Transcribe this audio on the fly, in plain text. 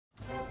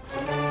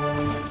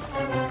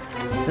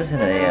This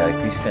isn't a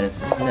grease fence,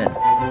 this is in.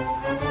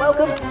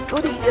 Welcome to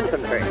the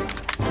infantry.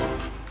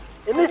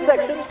 In this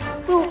section,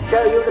 we'll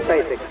show you the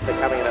basics of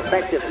becoming an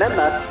effective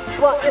member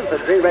to our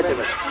infantry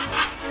regiment.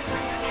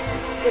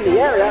 In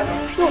the area,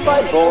 you'll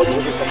find boards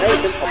with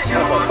information on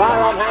proper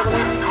firearm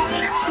handling,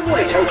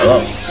 communication, hello.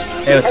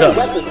 Hey, what's up?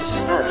 weapons,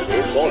 and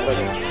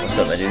reinforcements. What's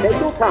up, my dude? Take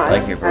your time I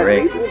like your beret.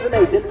 and read the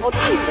information on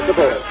each of the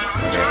boards.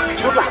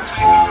 Yeah. Good luck.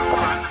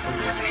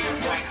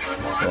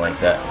 I like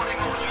that.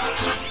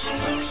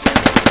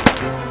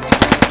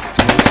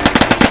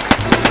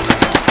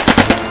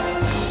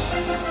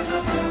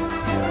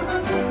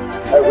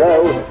 A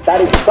row that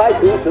is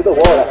vital to the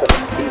war effort,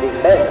 leading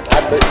men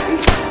at their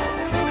speed.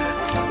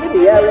 In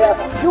the area,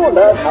 you will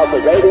learn how to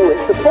radio in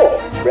support,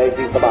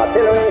 ranging from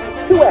artillery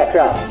to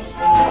aircraft.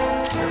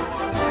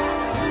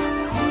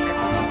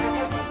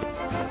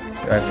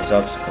 Driver's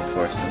obstacle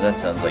course, that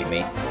sounds like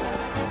me.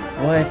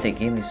 What? They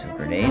gave me some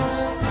grenades?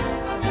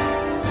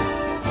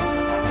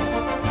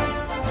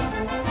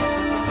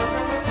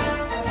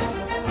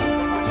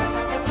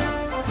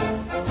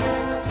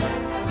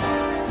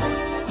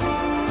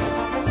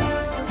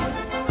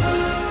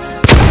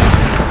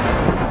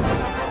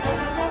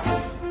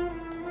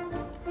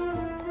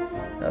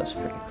 That was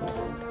pretty cool.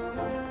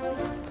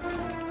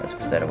 Let's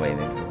put that away,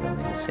 maybe we'll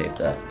need to save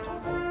that.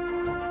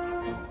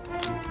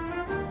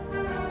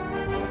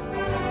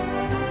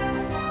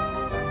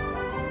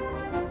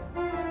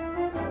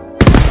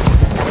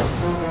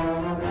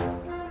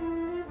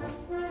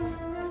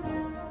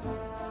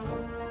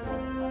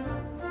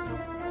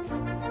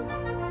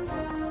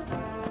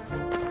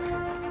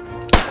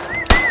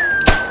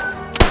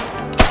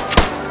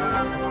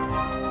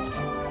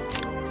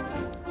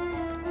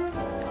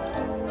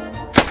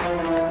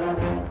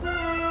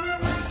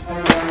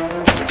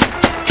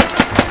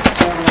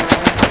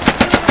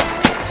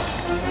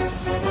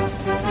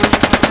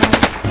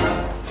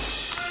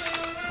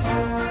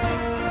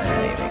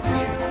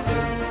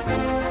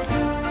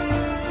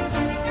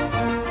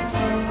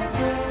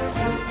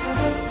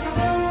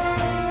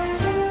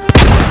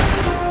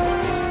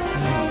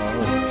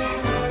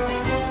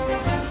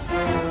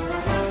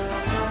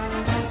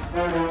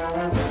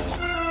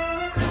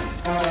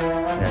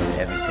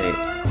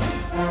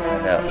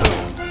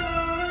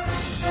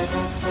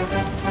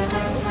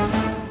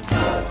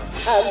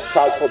 And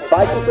transport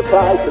vital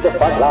supplies to the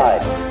front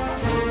line.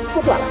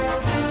 Good luck.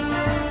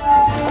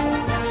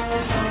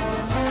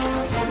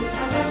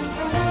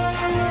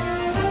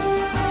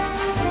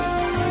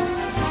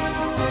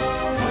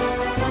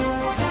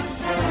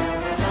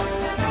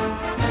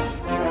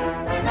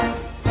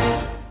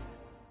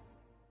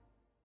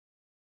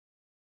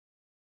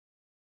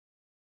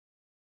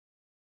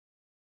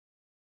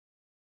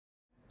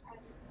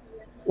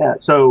 Yeah,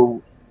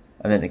 so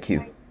I'm in the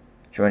queue.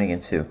 Joining in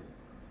 2.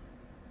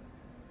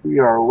 we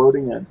are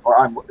loading in, or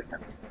I'm loading in.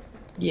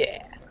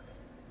 Yeah.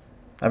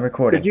 I'm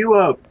recording. Did you,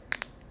 oh,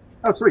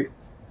 sweet.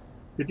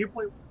 Did you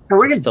play?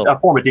 We can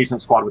form a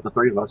decent squad with the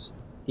 3 of us.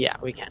 Yeah,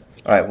 we can.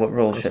 Alright, what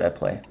role should I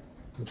play?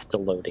 I'm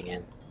still loading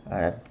in.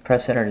 Alright,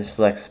 press enter to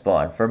select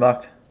spawn.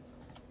 Wehrmacht?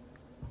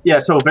 Yeah,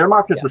 so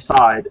Wehrmacht is the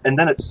side, and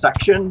then it's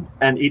section,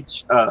 and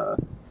each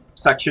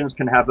sections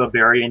can have a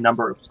varying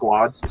number of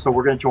squads. So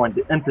we're going to join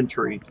the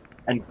infantry,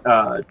 and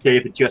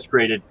David just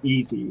created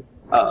easy,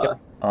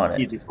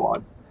 easy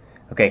squad.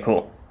 Okay,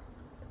 cool.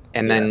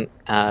 And then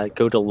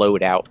go to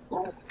loadout.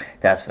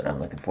 That's what I'm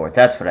looking for.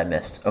 That's what I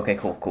missed. Okay,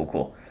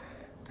 cool.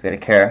 We got a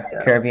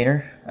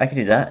carabiner. I can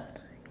do that.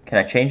 Can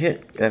I change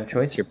it? Do I have a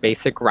choice? It's your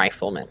basic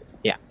rifleman.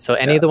 Yeah. So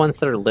any of the ones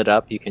that are lit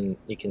up, you can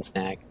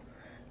snag.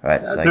 All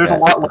right. So there's a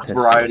lot less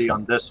variety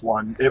on this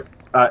one. It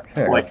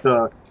like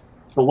the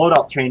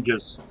loadout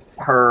changes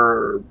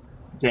per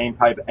game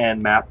type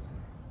and map.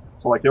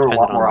 So like there were a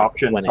lot more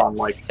options on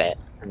like set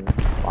and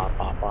blah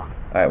blah blah. All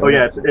right, oh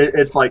yeah,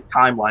 it's like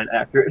timeline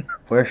accurate.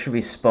 Where should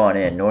we spawn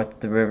in? North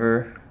of the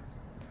river?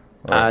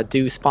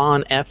 Do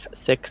spawn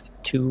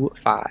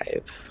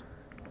F625.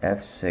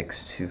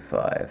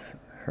 F625.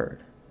 Heard.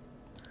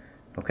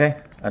 Okay,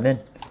 I'm in.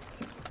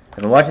 I've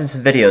been watching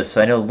some videos,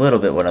 so I know a little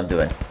bit what I'm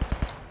doing.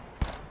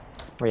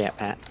 Where you at,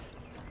 Pat?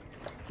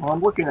 Well,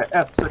 I'm looking at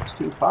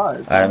F625. All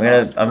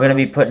right, I'm gonna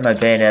be putting my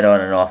bayonet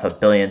on and off a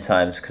billion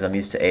times because I'm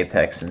used to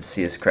Apex and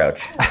CS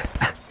Crouch.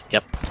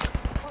 Yep.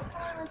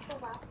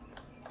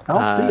 I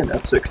don't see an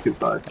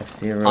F625. I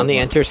see on the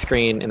enter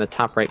screen in the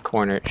top right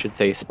corner, it should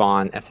say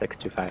spawn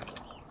F625.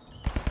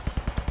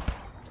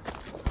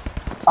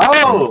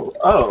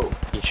 Oh!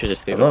 You should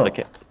just be able to click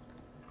it.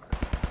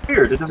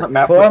 Weird, it doesn't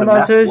map with the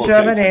map location.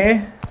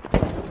 Germany.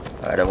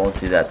 Alright, I won't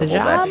do that the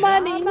whole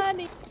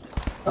match.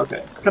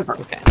 Okay,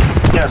 confirm. Okay.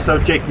 Yeah, so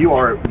Jake, you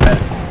are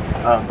medic.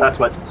 That's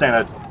what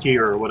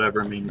Sanatier or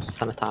whatever means.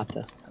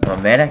 Sanatata. Oh,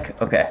 medic?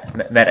 Okay,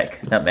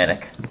 medic, not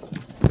manic.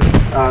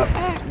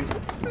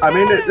 I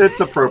mean, it's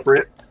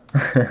appropriate.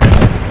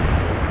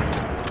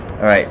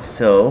 Alright,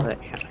 so...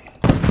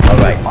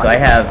 Alright, so I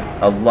have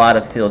a lot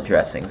of field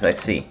dressings, I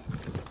see.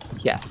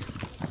 Yes.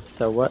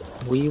 So what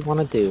we want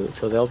to do,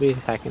 so they'll be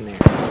attacking there.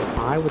 So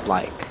I would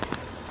like to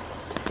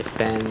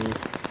defend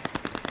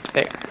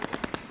there.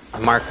 A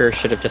marker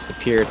should have just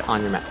appeared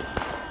on your map.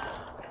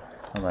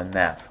 On my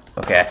map.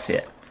 Okay, I see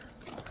it.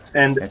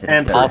 And There's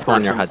an Also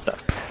on your HUD up.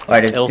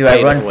 Alright, It'll do I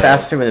fade run away.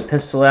 faster with a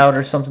pistol out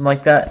or something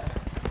like that?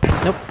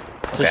 Nope.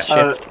 Just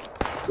Okay. shift.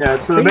 Yeah,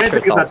 so the Pretty main sure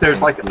thing is it's that there's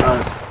all like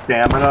a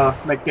stamina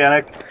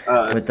mechanic.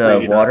 With for the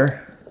you to-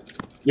 water?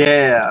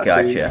 Yeah,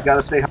 Gotcha. so you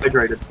gotta stay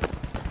hydrated.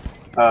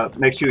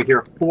 Makes you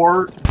hear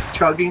 4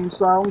 chugging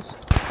sounds,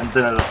 and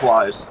then it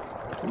applies.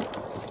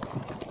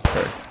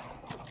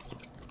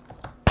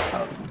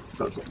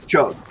 So it's like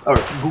chug. Or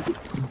How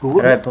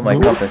do I put my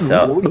compass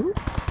out?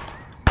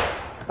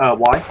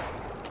 Why?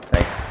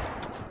 Thanks.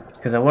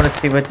 Because I want to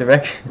see what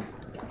direction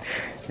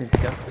this is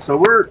going. So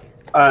we're,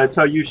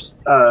 so you,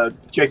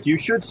 Jake, you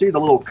should see the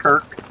little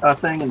Kirk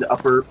thing in the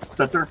upper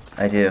center.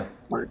 I do.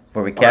 Or-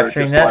 Were we or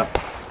capturing just that?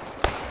 left.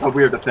 Oh,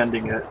 we are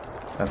defending it.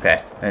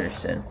 Okay, I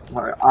understand.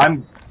 Alright,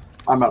 I'm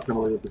not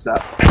familiar with this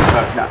app.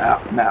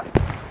 Map.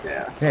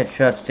 Yeah. We had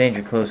shots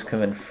danger close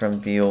coming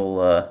from the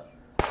old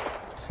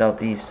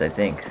southeast, I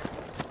think.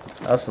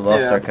 I also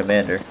lost Yeah. our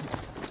commander.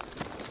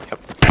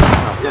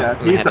 Yeah,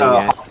 I'm he's heading,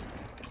 guys.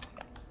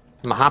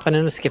 I'm hopping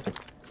and a skipping.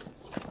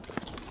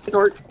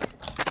 short.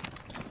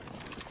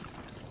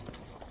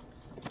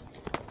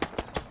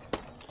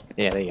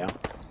 Yeah, there you go.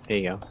 There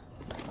you go.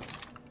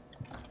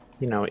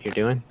 You know what you're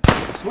doing.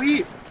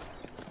 Sweet.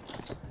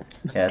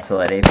 Yeah, that's all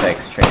that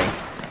Apex training.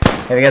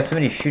 Hey, we got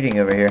somebody shooting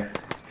over here.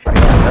 Should we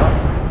let them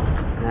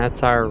know?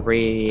 That's our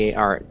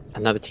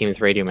another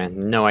team's radio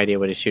man. No idea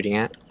what he's shooting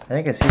at. I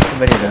think I see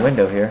somebody in the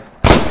window here.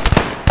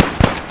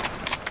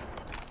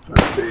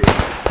 Let's see.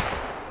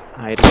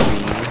 I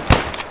agree.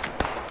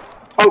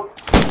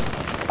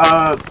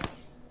 Oh!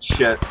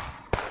 Shit.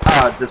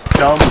 This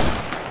dumb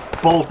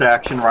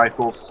bolt-action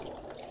rifles.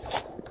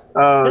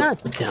 You're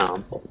not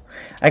dumb.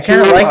 I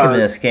kind of Two, like him in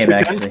this game,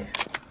 210? actually.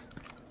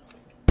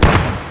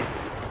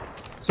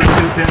 So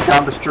 210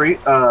 down the street,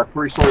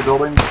 3-story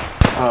building,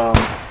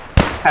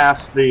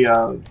 past the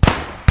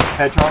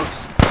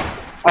hedgehogs.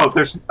 Oh,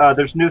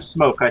 there's new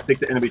smoke. I think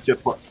the enemy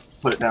just put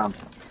it down.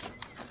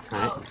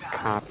 Alright,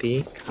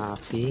 copy.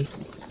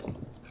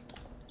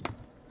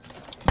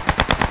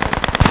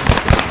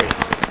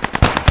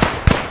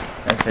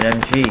 That's an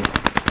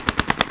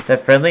MG. Is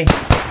that friendly?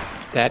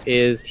 That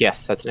is,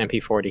 yes, that's an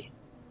MP40.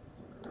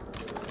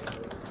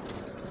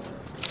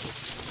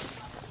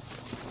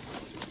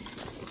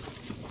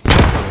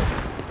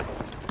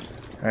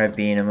 Alright,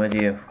 Bean, I'm with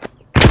you.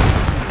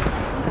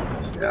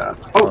 Yeah.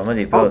 Oh, I'm with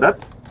you Oh, both.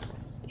 that's.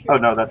 Oh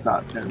no, that's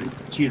not.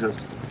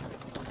 Jesus.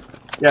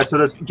 Yeah. So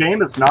this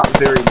game is not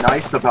very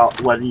nice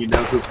about letting you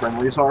know who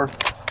friendlies are.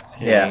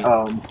 Yeah.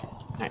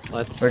 Alright,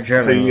 let's... We're So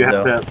Germans, you have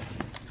so. to.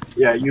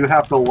 Yeah, you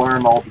have to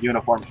learn all the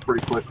uniforms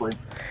pretty quickly.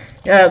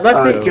 Yeah, let's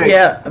be. Jake.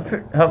 Yeah.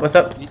 Oh, what's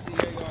up?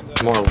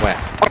 More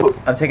west. Oh,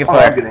 I'm taking I'm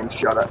fire. getting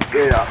shot at.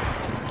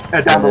 Yeah.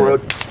 And down the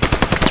road.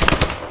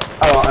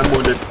 Oh, I'm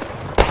wounded.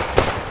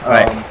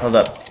 Alright, hold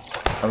up.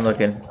 I'm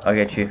looking. I'll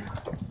get you.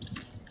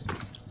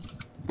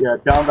 Yeah,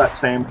 down that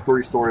same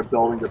 3-story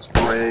building that's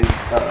gray,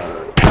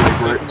 gray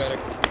bricks.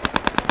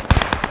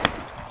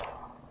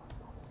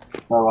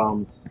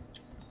 So,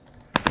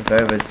 If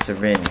I was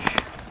syringe.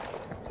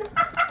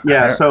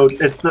 yeah, so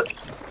it's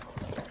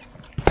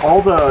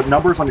all the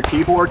numbers on your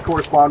keyboard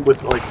correspond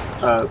with, like,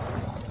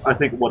 I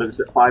think, what is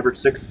it, 5 or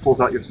 6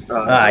 pulls out your,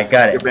 I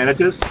got it. your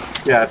bandages.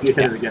 Yeah, if you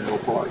hit it again, it'll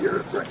pull out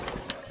your strength.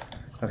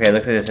 Okay,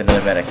 looks like there's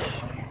another medic.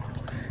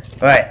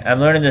 Alright, I'm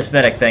learning this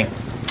medic thing.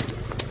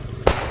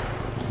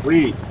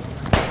 Sweet.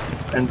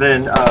 And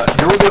then,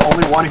 you're the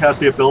only one who has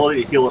the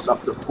ability to heal us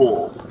up to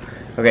full.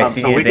 Okay, so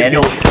you so need we can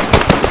advantage?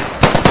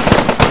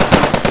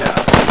 Yeah.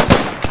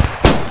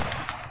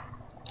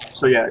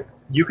 So yeah,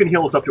 you can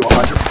heal us up to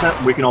 100%,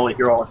 and we can only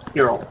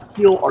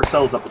heal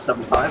ourselves up to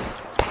 75,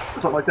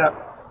 or something like that.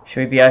 Should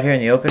we be out here in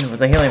the open?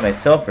 Was I healing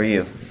myself or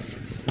you?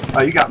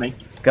 You got me.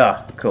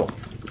 Gah, cool.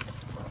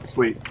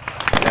 Sweet.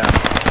 Yeah.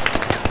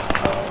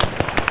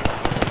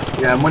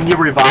 Yeah, and when you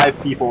revive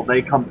people,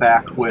 they come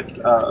back with,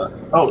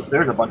 oh,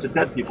 there's a bunch of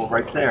dead people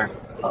right there.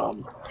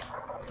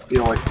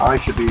 Feel like I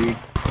should be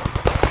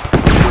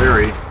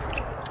wary.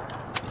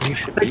 You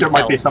should I think there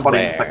might be somebody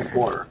in the elsewhere. second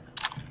floor.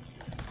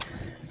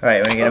 Alright,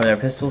 want to get them with our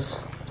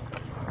pistols?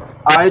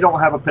 I don't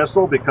have a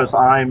pistol because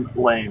I'm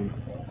lame.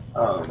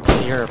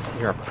 You're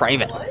a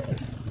private.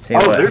 See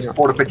Oh, what? there's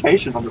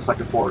fortifications on the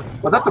second floor.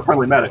 But that's a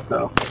friendly medic,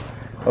 though.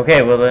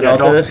 Okay, well then Yeah, I'll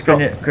throw don't- this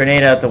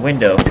grenade out the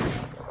window.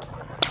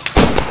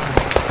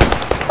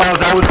 Oh,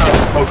 that was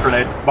a smoke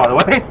grenade, by the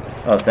way.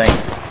 Oh,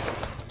 thanks.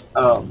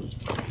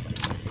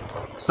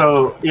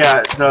 So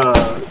yeah,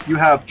 you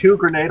have 2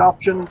 grenade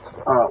options.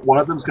 One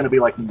of them is going to be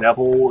like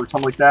Neville or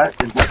something like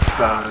that, and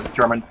that's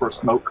German for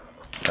smoke.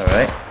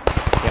 Alright.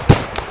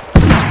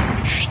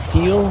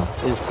 Steel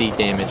is the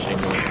damaging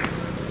one.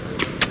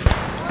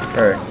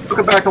 Heard.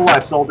 Welcome back to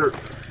life, soldier.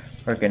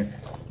 Working.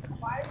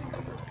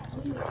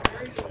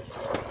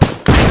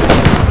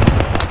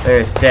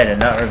 There's dead and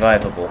not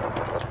revivable.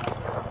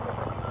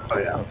 Oh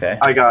yeah. Okay.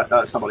 I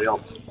got somebody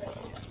else.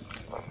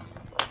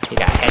 You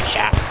got a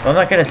headshot. Well, I'm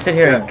not gonna sit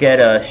here and get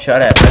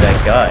shot at by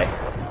that guy.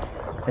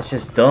 It's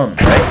just dumb,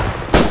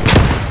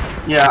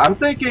 right? Yeah, I'm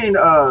thinking,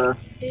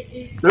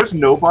 there's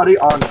nobody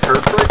on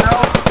Turf right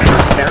now.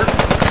 There.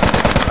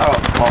 Oh,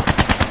 well.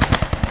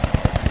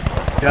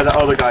 Yeah, the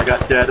other guy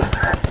got dead.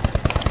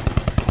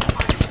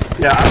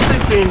 Yeah,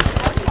 I'm thinking...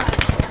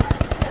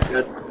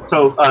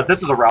 So,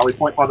 this is a rally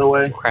point, by the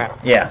way.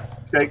 Crap. Yeah.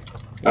 Jake.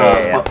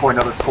 Yeah. For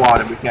another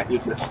squad, and we can't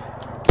use it.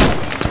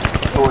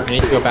 So We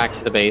need to go back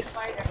to the base.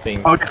 It's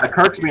being... Oh, yeah,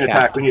 Kirk's being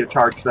attacked. We need to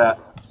charge that.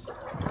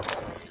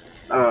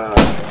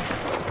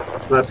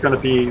 So that's going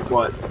to be,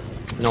 what?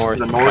 North.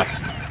 The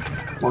north?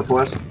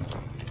 Northwest?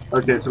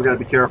 Okay, so we got to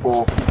be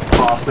careful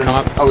crossing. Come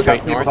up Oh, we got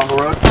straight people north. on the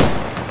road?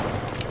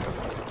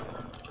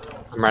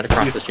 I'm right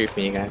across the street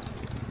from you guys.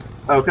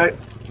 Okay.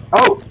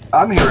 Oh,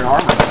 I'm hearing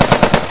armor.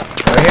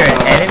 We're hearing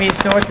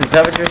enemies north, is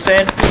that what you're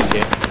saying?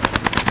 Yeah.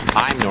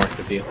 I'm north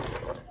of you.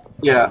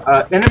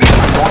 Yeah, enemies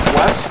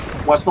northwest,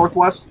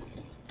 west-northwest.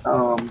 We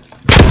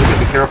gotta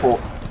be careful.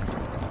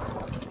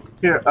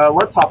 Here,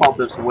 let's hop out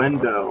this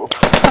window.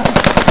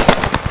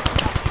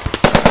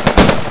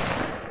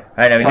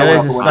 Alright, now we know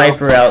there's a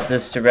sniper out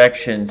this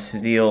direction to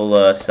the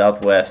old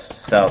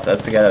southwest. South,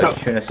 that's the guy that was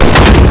shooting us.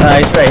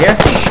 He's right here.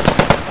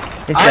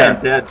 He's I down.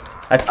 am dead.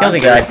 I've killed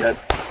the guy. Dead.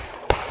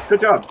 Good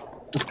job.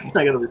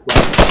 I gotta reflect.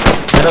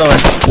 Another one.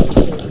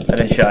 I've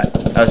been shot.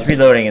 I was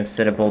reloading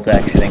instead of bolt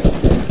actioning.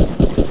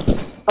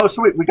 Oh,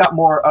 sweet. We got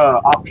more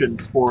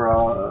options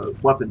for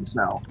weapons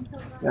now.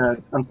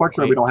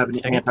 Unfortunately, we don't have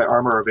any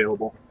anti-armor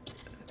available.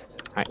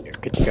 Alright, you're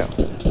good to go.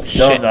 No,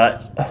 Shit. I'm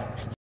not.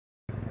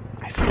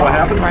 I saw What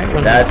happened? Right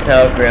when That's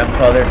how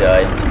grandfather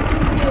died.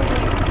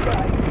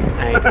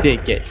 I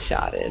did get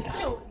shotted.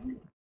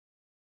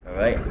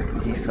 Alright,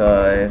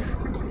 D5.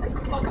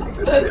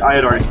 I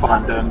had already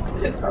spawned in.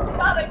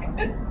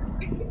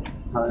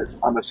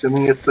 I'm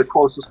assuming it's the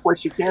closest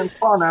place you can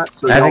spawn at.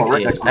 So I have,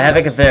 right next to I have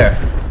a Gewehr.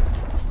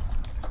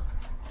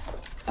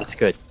 That's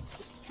good.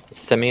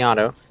 It's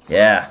semi-auto.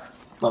 Yeah.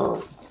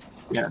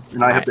 Yeah,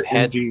 and I have the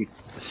Head MG.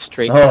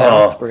 straight Oh.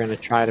 south. We're gonna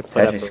try to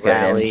put I up just a got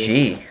an rally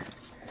MG.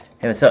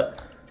 Hey, what's up?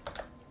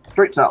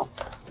 Straight south.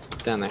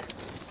 down there.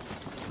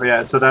 Oh,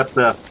 yeah, so that's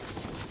the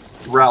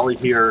rally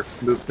here.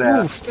 Move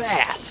fast. Move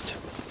fast.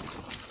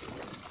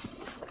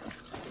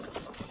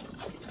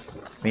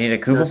 We need a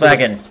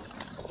Kugelwagen.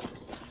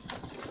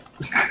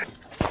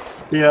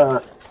 Yeah.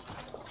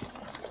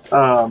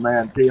 Oh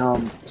man,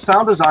 the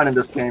sound design in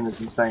this game is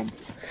insane.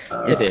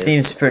 It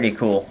seems pretty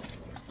cool.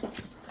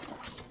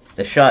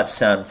 The shots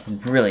sound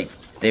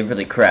they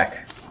really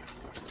crack.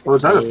 Oh,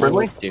 is that a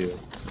friendly? Dude.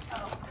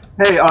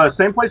 Hey,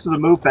 same place as the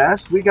move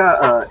fast. We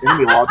got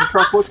enemy lobby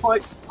truck. Looks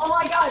like. Oh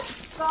my god!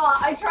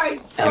 I tried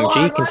so MG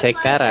hard can last night.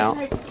 That out.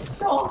 I tried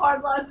so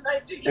hard last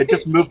night to It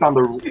just moved on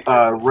the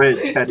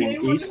ridge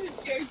heading east.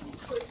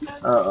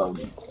 Oh,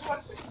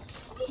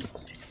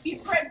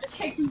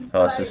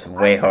 this is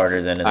way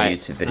harder than in the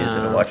YouTube videos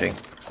that I'm watching.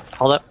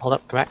 Hold up, come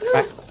back, come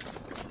back.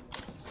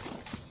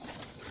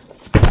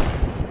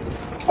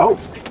 Oh.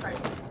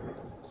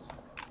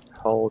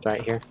 Hold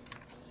right here.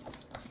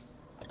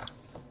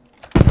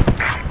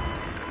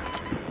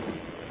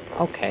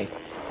 Okay.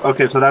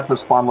 Okay, so that's a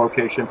spawn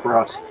location for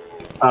us.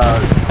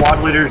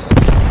 Squad leaders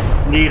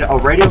need a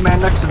radio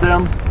man next to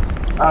them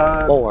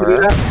to do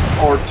that,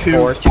 or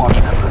two squad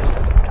members.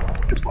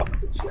 Two squad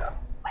members, yeah.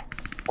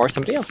 Or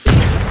somebody else.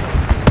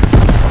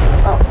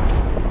 Oh.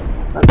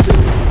 Let's see.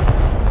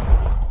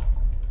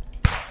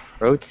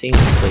 Road seems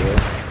clear.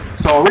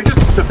 So are we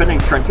just defending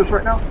trenches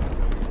right now?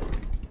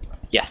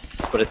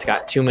 Yes, but it's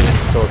got 2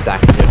 minutes till it's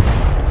active.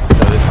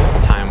 So this is the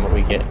time where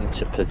we get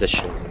into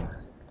position.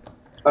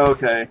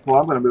 Okay, well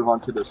I'm going to move on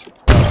to this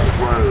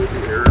road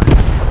here.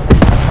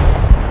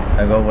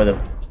 I go with him.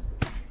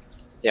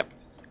 Yep.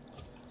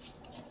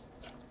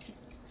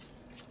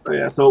 Oh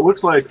yeah, so it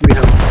looks like we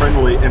have a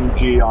friendly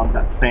MG on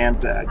that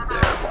sandbag there,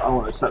 but I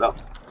want to set up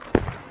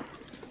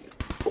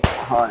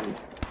behind.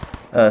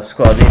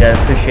 Squad lead, I'd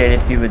appreciate it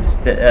if you would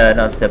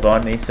not step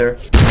on me, sir.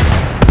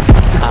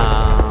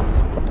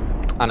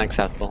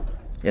 Unacceptable.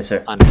 Yes,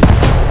 sir.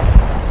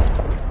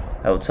 Unacceptable.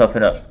 I will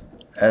toughen up,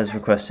 as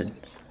requested.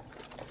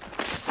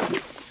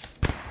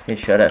 He's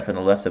shot at from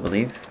the left, I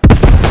believe.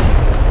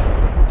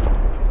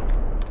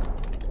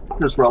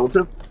 This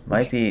relative?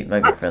 Might be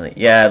friendly.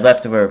 Yeah,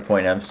 left of where we're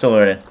pointing. I'm still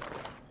learning.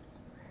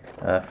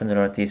 From the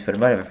northeast, but it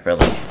might have a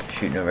friendly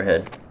shooting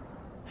overhead.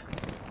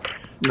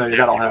 No,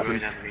 that'll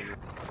happen.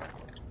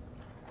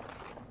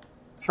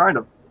 Trying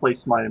to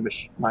place my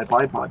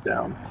bipod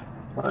down,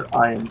 but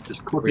I am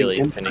just clipping Really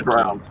into the finicky.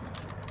 ground.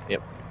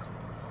 Yep.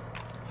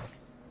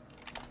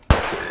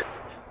 Okay.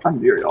 I'm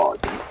very odd.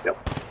 Yep.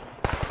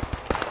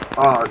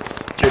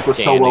 Jake was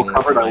so well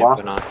covered, I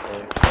lost.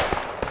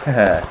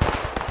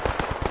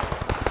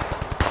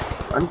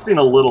 I'm seeing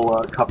a little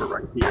cover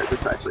right here.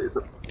 This actually is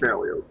a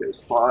fairly okay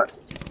spot.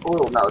 A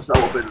little not as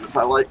elevated as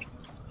I like.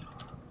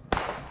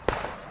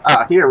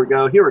 Ah, here we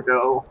go. Here we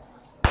go.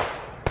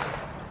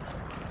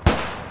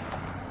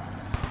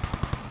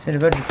 Said a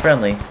bunch of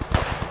friendly.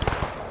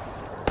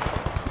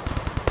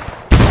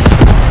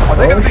 Are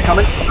they going to be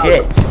coming?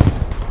 Shit!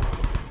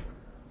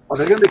 Are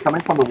they going to be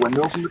coming from the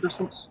windmills in the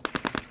distance?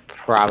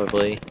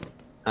 Probably.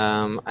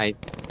 I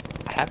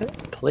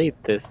haven't played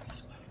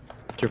this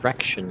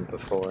direction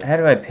before. How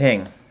do I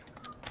ping?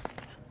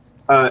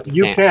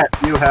 You can't.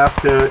 You have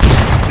to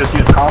just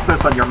use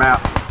compass on your map.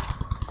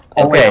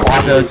 Okay,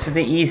 so to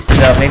the east,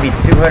 about maybe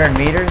 200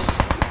 meters,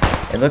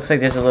 it looks like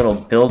there's a little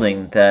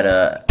building that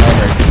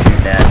Elmer's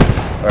shooting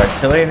at. Or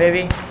artillery,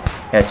 maybe?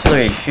 Yeah,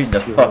 artillery is shooting the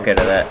fuck out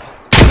of that.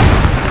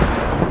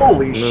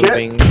 Holy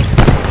shit!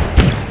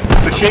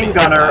 Machine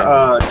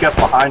gunner just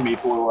behind me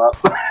blew up.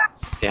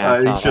 Yeah, I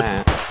saw he's just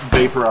that.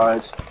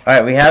 vaporized.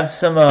 Alright, we have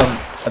some, about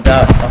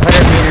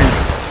 100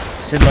 meters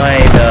to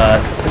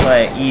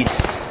my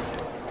east.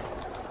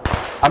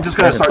 I'm just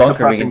gonna There's a start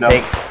bunker we suppressing can them.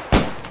 take.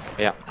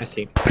 Yeah, I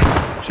see.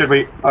 Should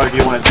we? Oh, do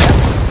you want to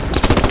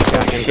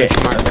advance? Shit,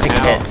 I'm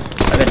taking hits.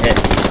 I've been hit.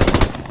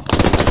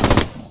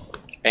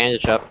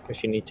 Bandage up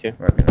if you need to.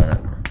 Working on it.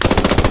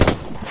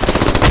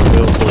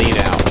 We'll bleed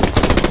out.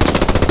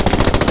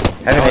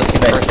 How did I see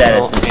my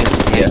status in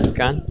Cynthia?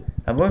 Gun?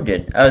 I'm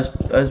wounded. I was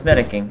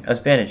medicing. I was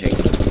bandaging.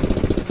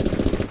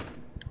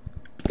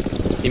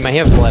 So you might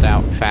have bled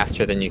out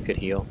faster than you could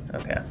heal.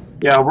 Okay.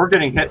 Yeah, we're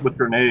getting hit with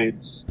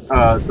grenades,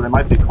 so they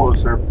might be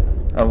closer.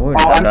 Oh,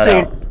 wounded. Oh, I'm not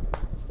seeing. out.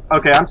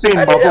 Okay, I'm seeing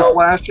muzzle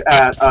flash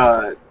at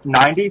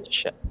 90.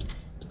 Shit.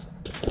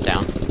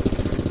 Down.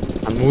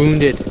 I'm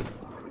wounded.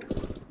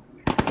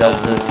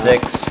 Delta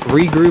 6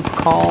 Regroup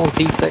call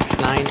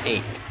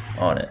D698.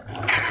 on it.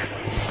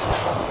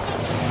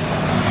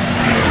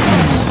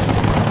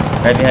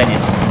 Right behind you,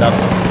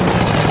 Snuffle.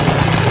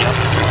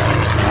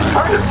 I'm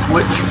trying to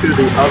switch to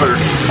the other.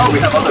 Oh, we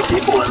have other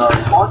people in our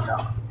squad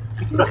now.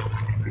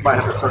 We might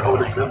have to start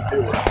holding them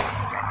too.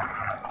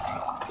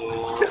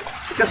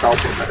 I guess I'll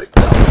take medic.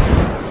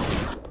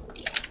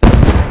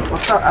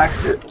 What's not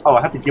active? Oh,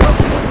 I have to give up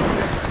the one.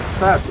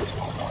 That's what's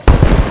going on.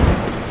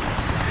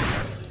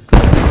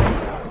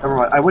 Never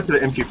mind. I went to the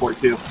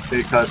MG42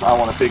 because I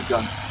want a big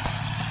gun.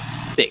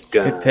 Big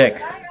gun. Good pick.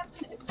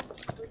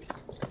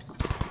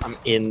 I'm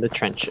in the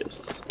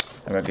trenches.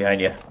 I'm right behind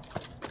you.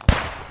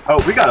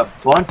 Oh, we got a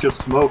bunch of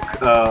smoke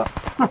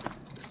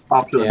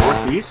off to the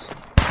northeast.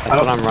 That's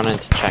what I'm running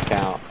to check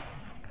out.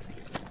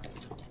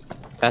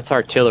 That's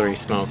artillery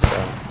smoke,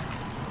 though.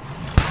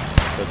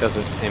 So it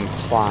doesn't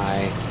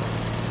imply...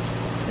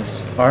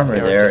 There's armor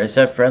there. Is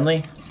that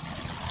friendly?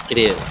 It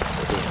is.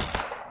 It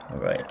is.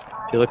 Alright.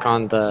 If you look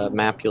on the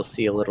map, you'll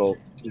see a little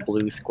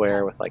blue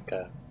square with like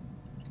a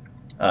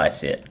Oh, I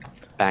see it.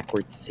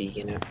 backwards C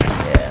in it.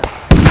 Yeah.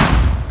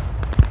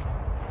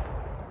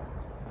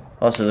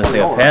 Also looks like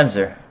a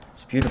Panzer.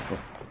 It's beautiful.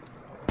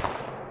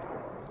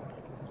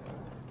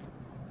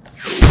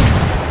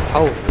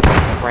 Holy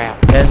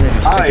crap. Panzer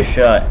just took a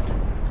shot.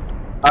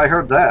 I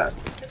heard that.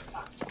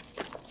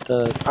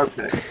 The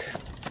Okay.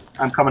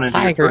 I'm coming into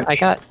Tiger, your I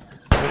trench.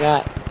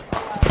 got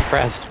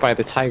suppressed by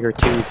the Tiger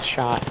 2's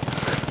shot.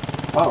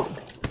 Oh.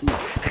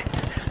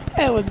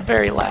 It was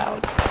very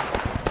loud.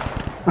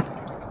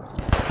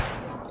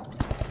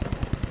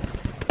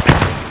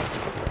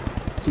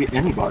 See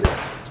anybody?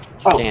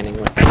 Scanning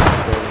with the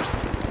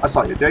course. I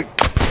saw you, Jake.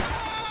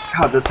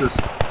 God, this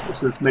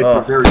is made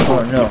for very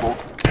cool people.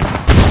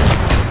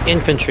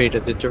 Infantry to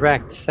the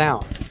direct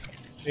south.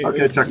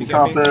 Okay, checking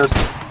compass.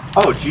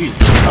 Oh, jeez.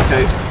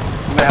 Okay,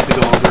 I'm gonna have to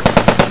go over.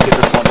 Get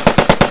this one.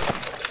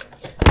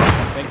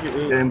 Thank you.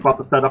 Okay, I'm about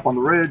to set up on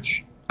the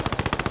ridge.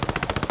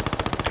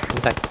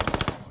 1 sec.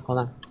 Hold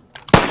on.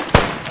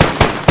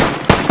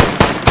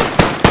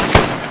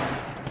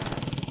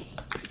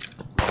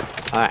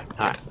 Alright.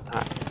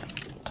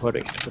 What do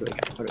we got?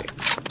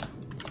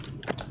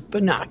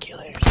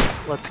 Binoculars.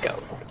 Let's go.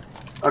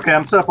 Okay,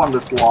 I'm set up on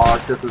this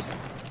log. This is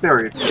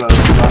very exposed.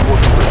 I'm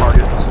looking for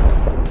targets.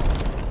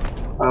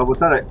 Was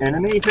that an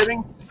enemy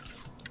hitting?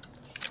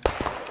 I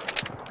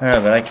don't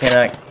know, but I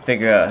cannot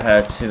figure out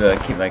how to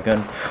keep my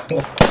gun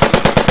full.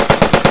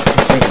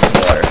 Drink some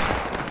water.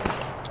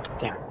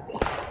 Damn.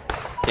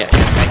 Yeah,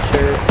 make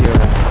sure your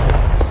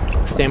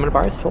stamina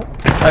bar is full.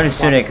 I'm just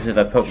doing it because if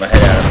I poke my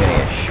head out, I'm gonna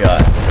get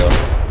shot, so.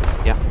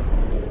 Yeah.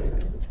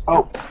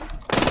 Oh.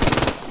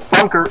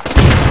 Bunker.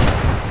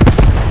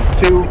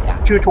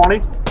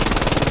 220.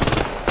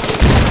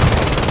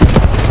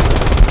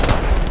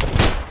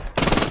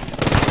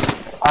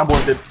 I'm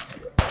wounded.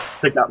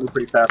 They got me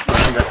pretty fast, but I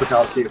think I took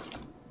out a few.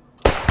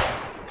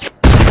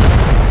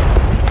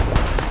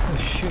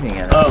 Who's shooting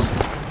at us?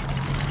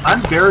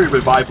 I'm very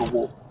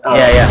revivable.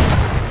 Yeah.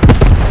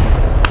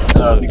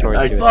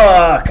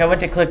 Fuck! I went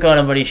to click on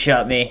him, but he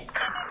shot me.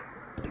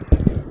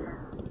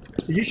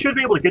 So you should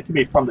be able to get to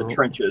me from the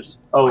trenches.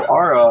 Oh,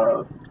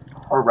 our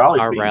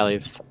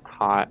rally's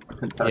hot.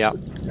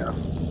 contested. Yep.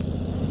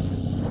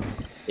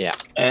 Yeah.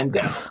 And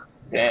down.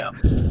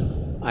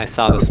 Damn. I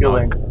saw the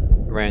smoke,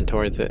 ran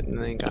towards it, and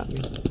then got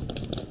me.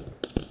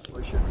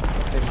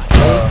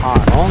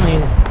 Only.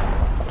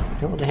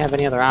 Don't really have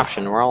any other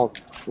option. We're all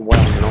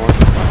well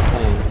north of the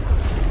thing.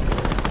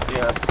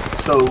 Yeah.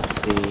 So.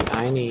 Let's see.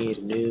 I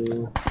need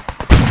new.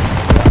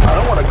 I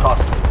don't want to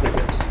cost some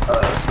tickets.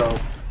 So.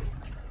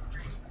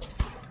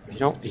 You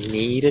don't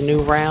need a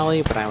new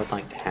rally, but I would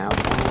like to have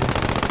one.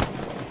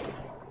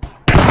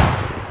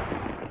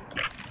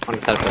 Want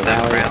to set up a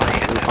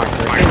rally and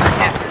marker if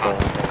possible.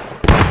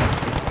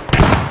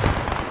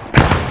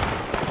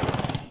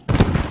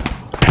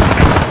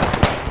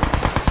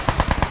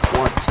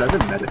 Squad 7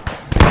 medic.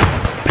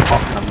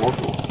 Fucking I'm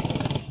local.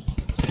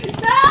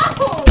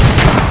 No!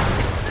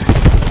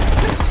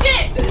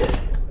 Shit!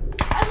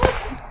 I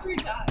looked 3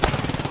 times.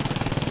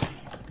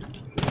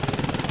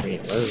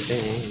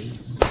 Reloading.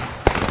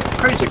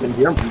 Crazy, I can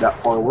hear him from that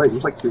far away.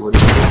 He's like 200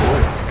 feet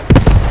away.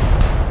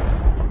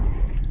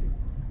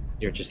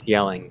 You're just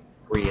yelling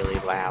really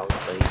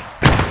loudly.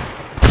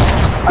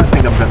 I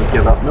think I'm gonna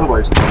give up.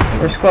 Nobody's talking.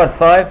 We're squad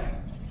 5.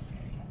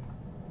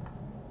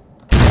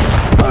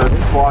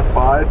 Squad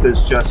 5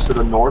 is just to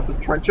the north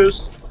of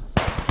trenches.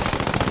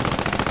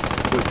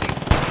 Which,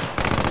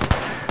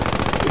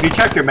 if you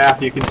check your map,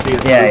 you can see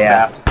it's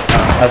Yeah. map.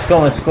 I was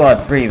going with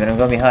squad 3, but I'm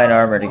going behind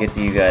armor to get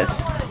to you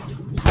guys.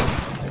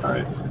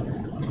 Alright.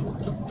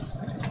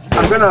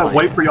 I'm gonna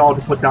wait for y'all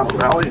to put down the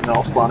rally and then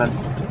I'll spawn in.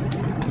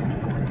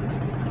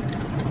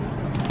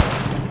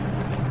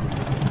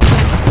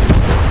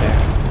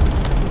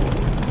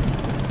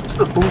 It's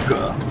the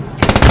Bunka.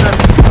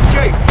 That's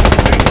Jake!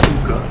 Jake's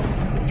Bunka.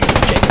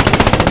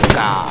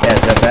 Yeah,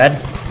 is that bad?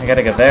 I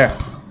gotta go there.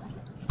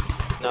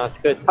 No, it's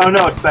good. Oh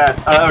no, it's bad.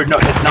 Or no,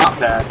 it's not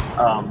bad.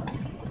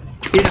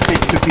 He just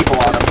needs 2 people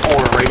on him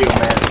or a radio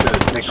man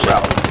to make a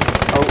rally.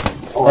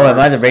 Oh, am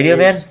I the radio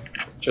man?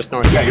 Just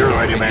north. Yeah, you're a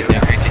radio man.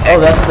 Oh,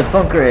 that's what the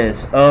bunker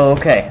is. Oh,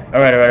 okay.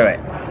 Alright. Alright,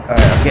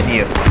 I'm getting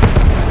you.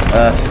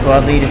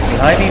 Squad lead is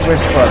behind me.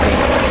 Where's squad lead?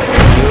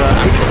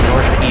 I'm to the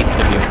northeast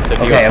of you. So if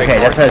you go straight okay,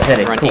 that's what I was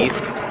heading. run Cool.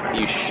 east,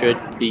 you should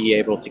be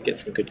able to get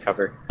some good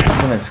cover.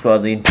 Come in,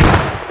 squad lead.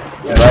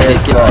 Yeah, Right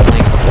as squad.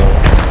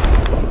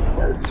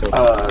 So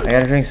I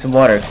gotta drink some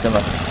water because I'm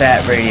a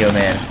fat radio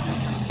man.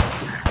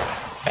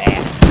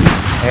 bad.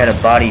 I got a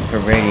body for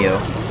radio.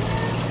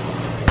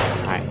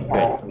 Alright,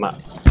 good. Come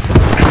up.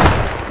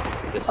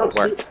 This will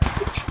work.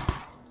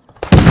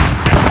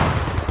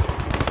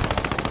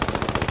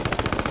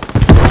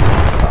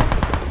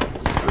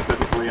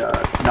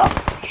 Not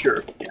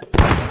sure. Yeah.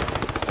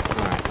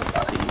 Alright,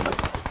 let's see.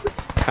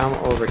 Come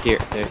over here.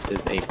 This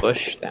is a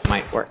bush that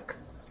might work.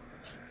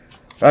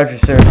 Roger,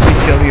 sir.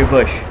 Please show me your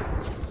bush.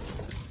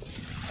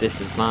 This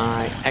is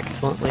my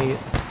excellently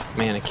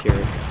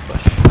manicured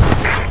bush.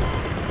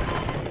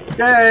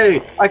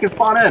 Yay! I can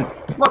spawn in.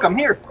 Look, I'm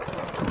here.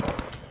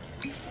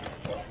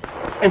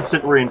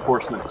 Instant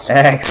reinforcements.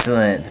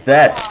 Excellent.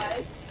 Best.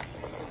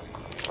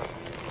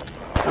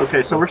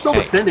 Okay, so we're still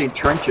defending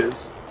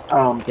trenches.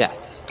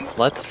 Yes.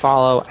 Let's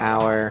follow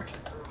our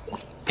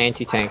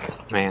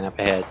anti-tank man up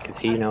ahead, because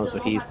he knows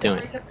what he's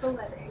doing.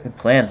 Good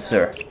plan,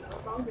 sir.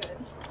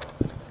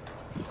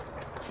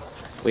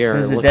 We are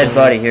There's a looking dead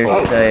body here.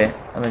 for- Should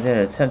I'm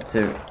gonna attempt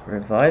to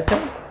revive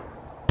him?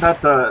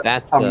 That's a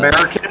That's a-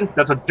 American.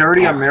 That's a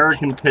dirty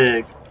American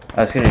pig.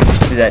 I was gonna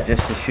just do that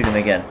just to shoot him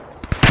again.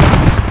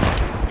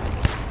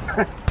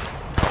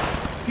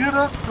 Get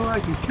up so I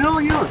can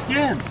kill you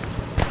again.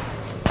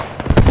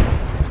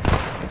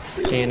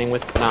 Scanning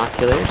with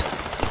binoculars.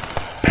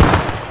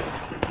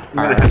 I'm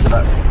gonna head to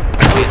that.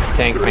 The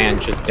anti-tank man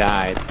just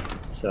died,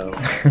 so...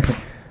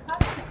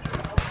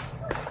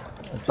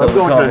 So I'm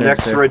going to the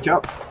next ridge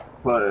up,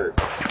 but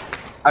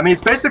I mean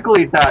it's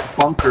basically that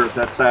bunker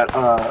that's at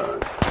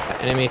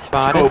Enemy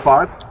spotted.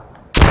 205.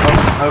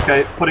 Oh,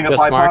 okay, putting up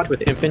Just bipod. marked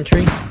with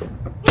infantry.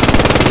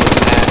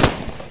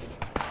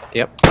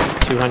 Yep,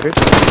 200.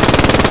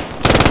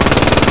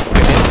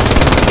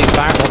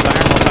 Ceasefire, hold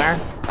fire, hold fire.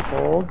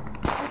 Hold.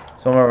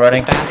 Someone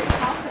running. Fast.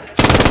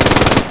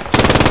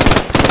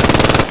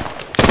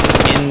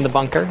 In the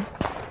bunker.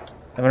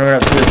 I'm gonna run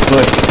up to this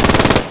bush.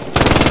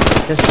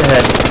 Just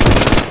ahead.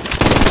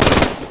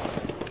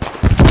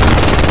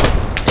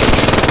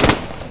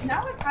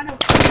 Now I kind of.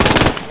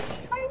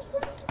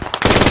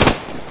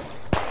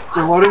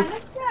 Reloading.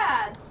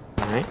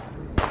 Alright.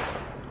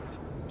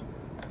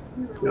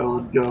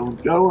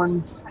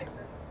 Going.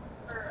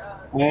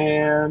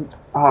 And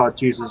oh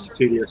Jesus,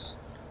 tedious.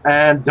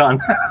 And done.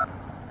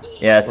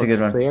 Yeah, it's a good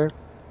Looks one. Clear.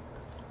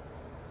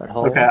 But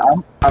hold. Okay,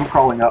 I'm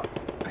crawling up.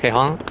 Okay,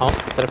 hold on. Hold.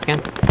 Set up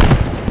again.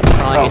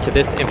 Crawling into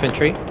this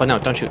infantry. Oh no,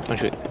 don't shoot. Don't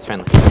shoot. It's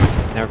friendly.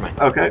 Never mind.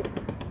 Okay,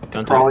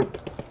 Don't do crawling.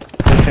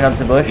 Pushing up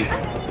the bush.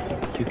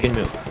 it. You can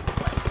move.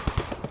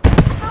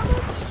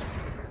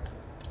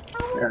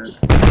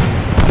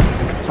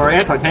 So our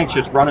anti-tank's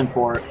just running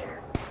for it.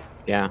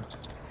 Yeah.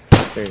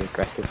 It's very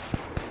aggressive.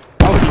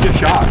 Oh, he just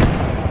shot.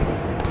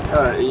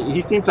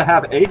 He seems to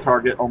have a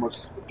target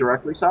almost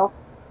directly south.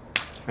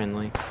 It's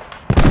friendly.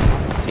 I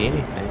don't see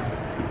anything.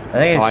 I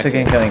think Oh, I it's took see.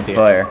 incoming Yeah.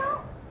 fire.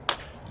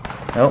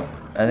 Nope.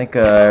 I think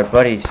our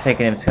buddy's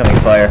taking incoming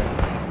fire.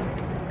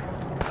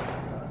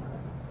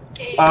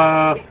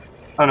 Oh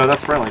no,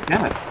 that's friendly.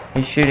 Damn it.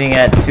 He's shooting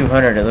at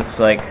 200, it looks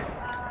like.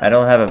 I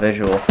don't have a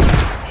visual.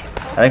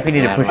 I think we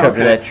need to push up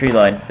to that tree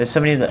line. There's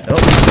somebody in the... Oh!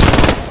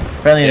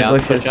 Friendly in Yeah, the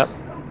let's bushes. push up.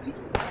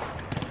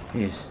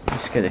 Jeez, you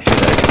scared the shit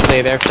out of me.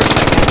 Stay there for a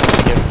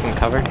second. Give us some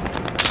cover.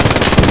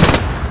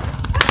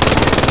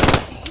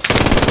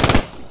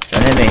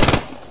 Don't hit me.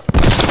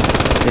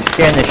 You're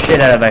scaring the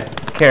shit out of my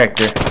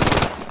character.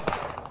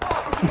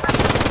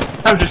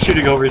 I'm just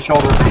shooting over his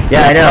shoulder.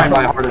 Yeah, I know.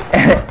 My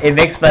hardest. It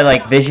makes my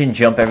like vision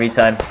jump every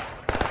time.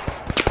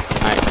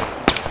 Alright.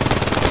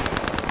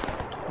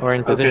 We're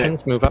in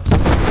positions, move up some.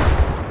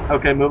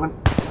 Okay, moving.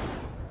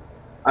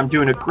 I'm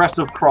doing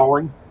aggressive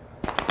crawling.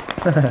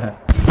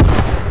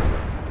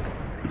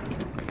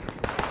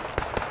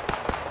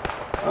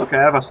 Okay,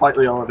 I have a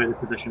slightly elevated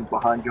position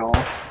behind y'all.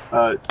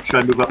 Should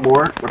I move up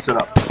more or sit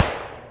up?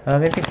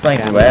 Maybe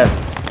flank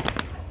left.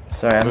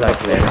 Sorry, I'm Move not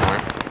up a little there. more.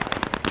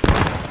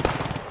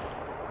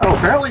 Oh,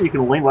 apparently you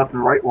can lean left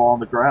and right while on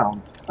the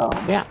ground.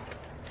 Yeah.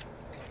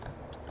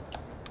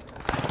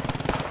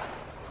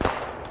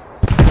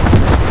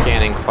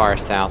 Scanning far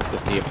south to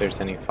see if there's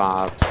any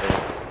fobs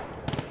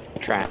or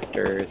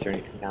tractors or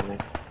anything down there.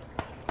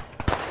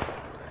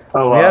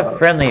 Oh, We have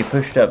friendly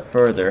pushed up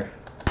further.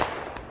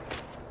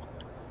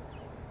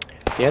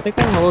 Yeah, they're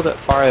going a little bit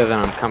farther than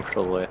I'm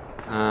comfortable with.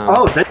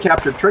 oh, they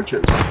captured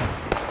trenches.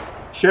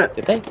 Shit.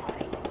 Did they?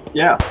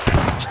 Yeah.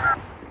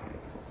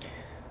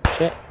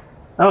 Shit.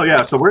 Oh,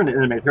 yeah, so we're in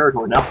enemy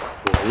territory now.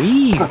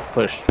 We've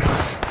pushed.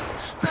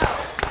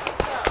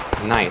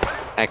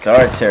 Nice. It's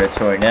our Excellent.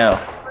 territory now.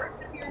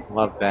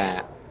 Love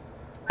that.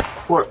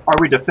 Are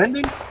we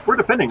defending? We're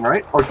defending,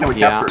 right? Or can we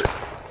Yeah. capture it?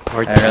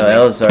 We're I don't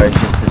know, Elzar is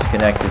just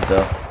disconnected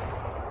though.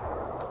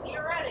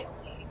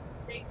 Theoretically,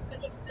 they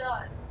could have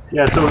done.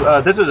 Yeah,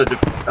 so this is a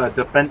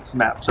defense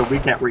map, so we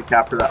can't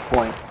recapture that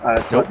point.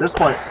 So Nope. at this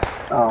point,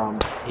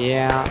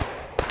 Yeah.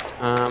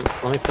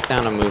 Let me put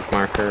down a move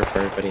marker for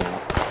everybody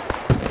else.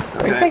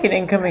 Are you okay. taking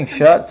incoming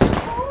shots?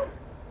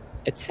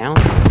 It sounds.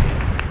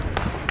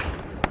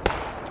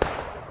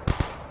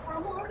 For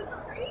Lord of the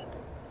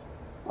Rings.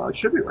 It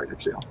should be right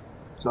next to you.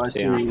 So I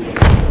see. Yeah. You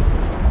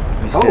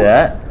Oh. see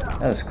that?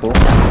 That was cool.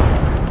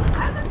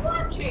 I was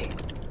watching.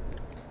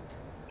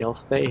 You'll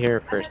stay here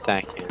for a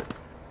second.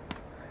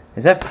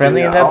 Is that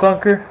friendly in Yeah, that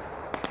bunker?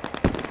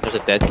 There's a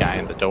dead guy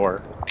in the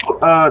door.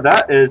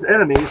 That is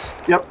enemies.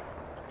 Yep.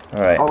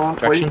 Alright. Hold on,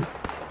 Direction?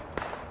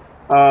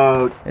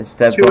 wait. It's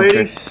that 280?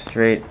 bunker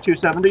straight.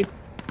 270.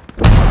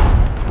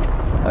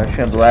 I'm just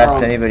gonna blast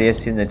Um, anybody I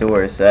see in the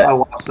door. Is I that?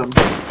 lost them.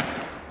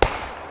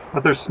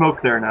 But there's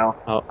smoke there now.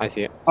 Oh, I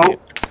see it. Oh. See it.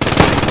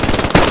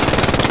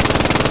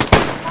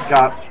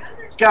 Got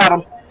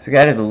him. There's a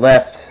guy to the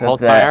left of Hold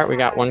that. fire. We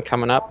got one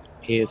coming up.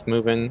 He is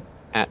moving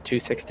at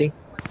 260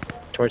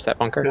 towards that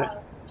bunker. Okay.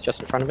 He's just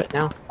in front of it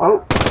now.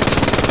 Oh,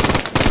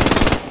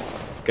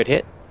 Good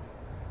hit.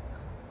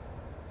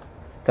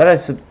 Thought I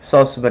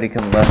saw somebody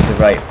come left to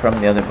right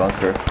from the other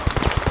bunker.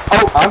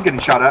 oh, I'm getting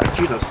shot at.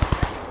 Jesus.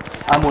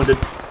 I'm wounded.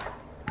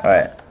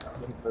 Alright.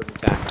 Move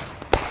attack.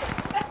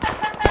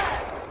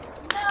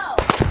 No.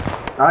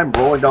 I'm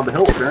rolling down the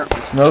hill apparently.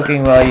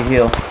 Smoking while you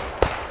heal.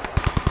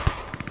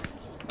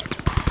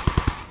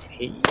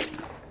 Hey,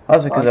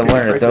 Also, because I Okay,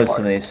 wanted to great throw supply.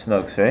 some of these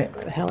smokes, right?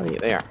 where the hell are you?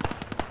 There.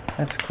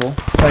 That's cool.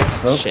 I like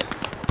smokes. Shit.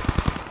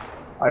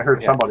 I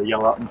heard Yeah. somebody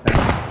yell out in pain.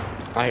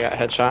 I got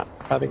headshot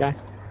by the guy.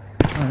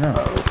 Oh no.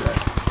 Oh, okay.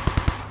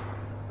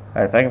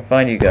 Alright, if I can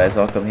find you guys,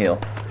 I'll come heal.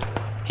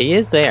 He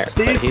is there,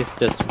 Steve? but he's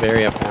just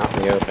very up and out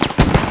in the open.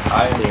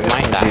 So you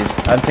might die.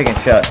 Jeez, I'm taking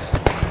shots.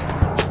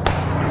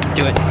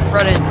 Do it.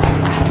 Run in.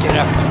 Get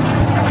up.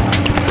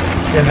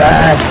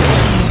 Survive!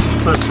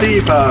 So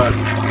Steve,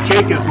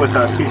 Jake is with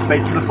Steve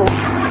Space Missile.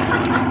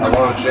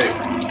 Hello, Jake.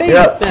 You're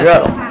up, you're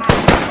up.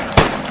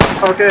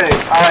 Okay,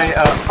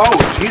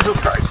 oh, Jesus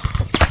Christ.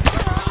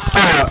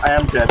 I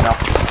am dead now.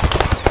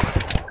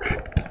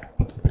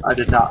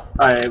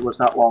 I was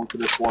not long for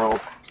this world.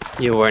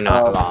 You were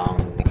not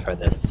long for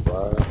this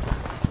world.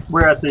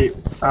 We're at the,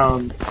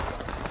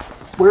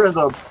 we're in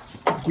the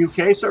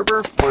UK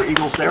server, where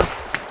Eagle's there.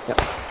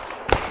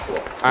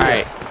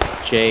 Alright,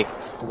 Jake,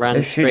 run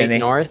They're shooting straight me.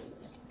 north.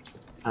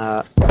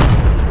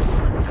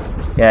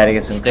 Yeah, to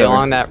get some Stay cover.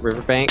 along that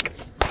riverbank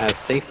as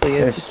safely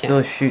They're as you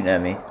still can. shooting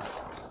at me.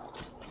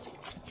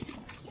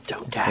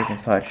 Don't Taking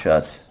die. pot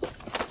shots.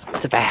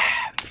 Survive.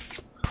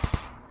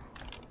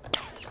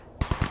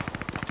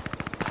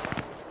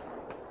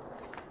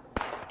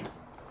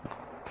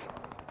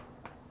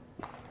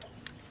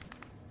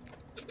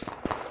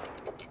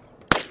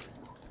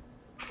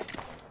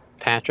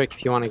 Patrick,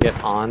 if you want to get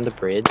on the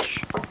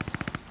bridge,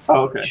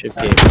 Oh, okay. you should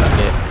be able to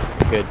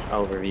get a good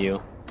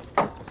overview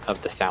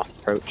of the south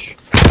approach.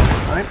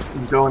 Alright,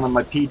 I'm going on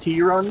my PT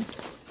run.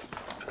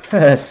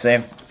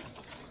 Same.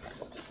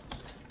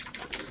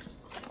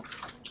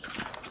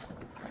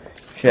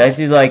 Should I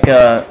do like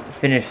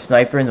finish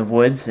sniper in the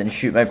woods and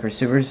shoot my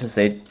pursuers as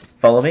they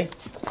follow me?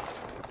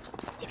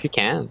 If you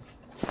can.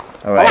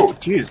 Alright. Oh,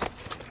 jeez.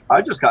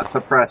 I just got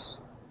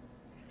suppressed.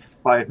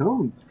 By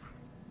whom?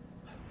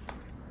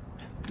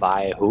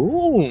 By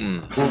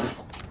whom?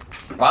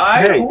 By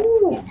Hey.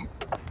 whom?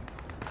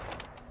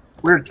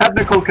 We're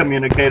technical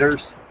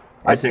communicators.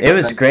 I take It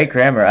was offense. great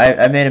grammar.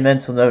 I made a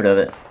mental note of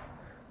it.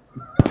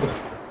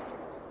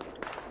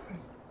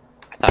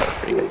 I thought it was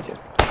pretty good too.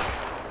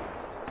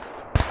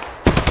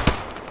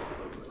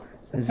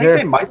 I Is think there?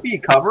 they might be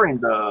covering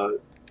the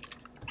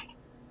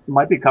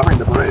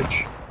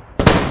bridge.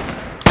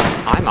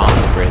 I'm on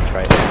the bridge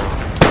right now.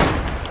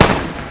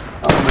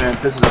 Oh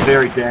man, this is a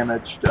very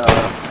damaged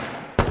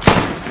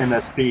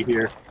MSP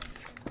here.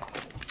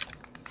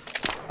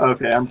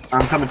 Okay, I'm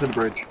coming to the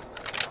bridge.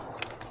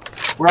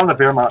 We're on the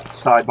Wehrmacht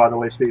side, by the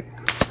way, Steve.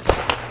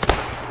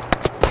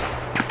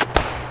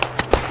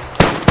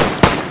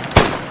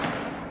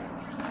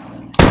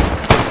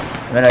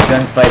 I'm in a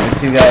gunfight with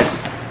 2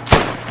 guys.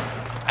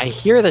 I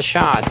hear the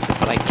shots,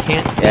 but I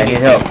can't see Yeah, I need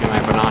anything help. through my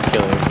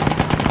binoculars.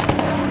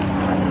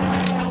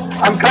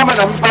 I'm coming,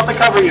 I'm about to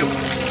cover you.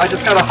 I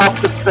just gotta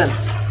hop this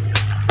fence.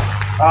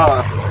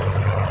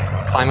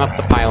 Climb up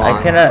the pylon.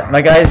 I cannot.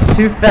 My guy is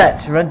too fat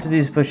to run to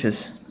these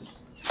bushes.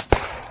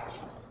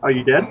 Are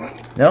you dead?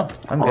 No,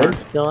 I'm Oh, good.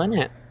 he's still in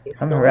it.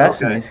 He's I'm still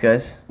harassing okay. these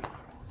guys.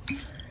 Can I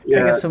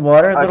Yeah, get some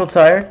water? A little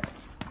tired.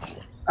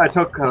 I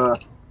took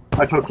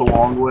the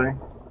long way.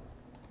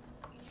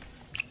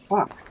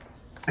 Fuck.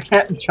 I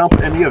can't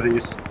jump any of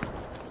these.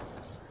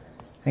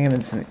 I think I'm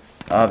in some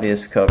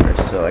obvious cover,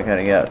 so I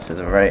gotta get out to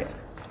the right.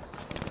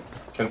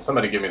 Can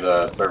somebody give me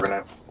the server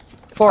name?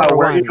 Where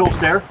 4-1. Eagles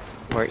Dare?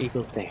 Where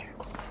Eagles Dare.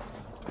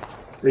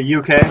 The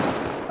UK.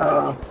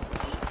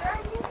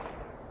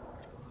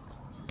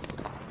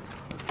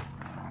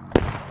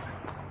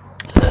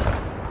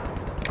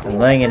 I'm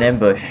laying in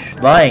ambush.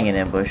 Lying in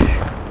ambush.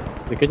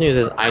 The good news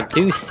is I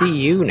do see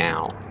you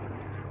now.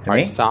 Or I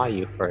Me? saw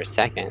you for a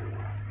second.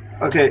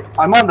 Okay,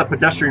 I'm on the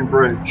pedestrian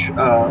bridge,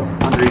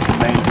 underneath the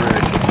main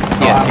bridge.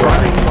 So Yes, I'm you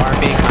running. are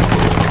being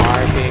hunted. You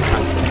are being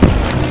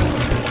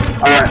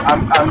hunted.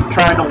 Alright, I'm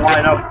trying to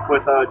line up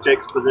with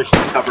Jake's position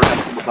to cover him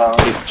from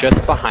above. He's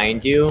just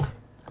behind you,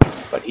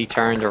 but he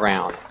turned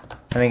around.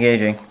 I'm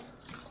engaging.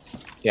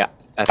 Yeah,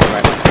 that's the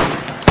right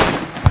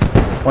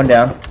one. 1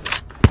 down.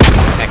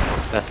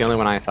 Excellent. That's the only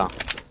one I saw.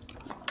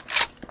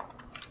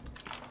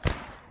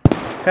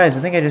 Guys, I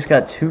think I just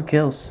got 2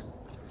 kills.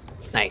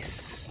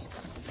 Nice.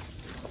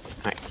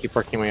 Alright, keep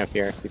working your way up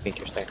here if you think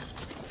you're safe.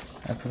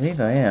 I believe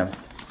I am.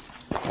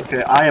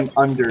 Okay, I am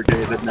under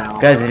David now.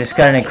 Guys, I just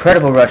got an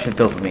incredible rush of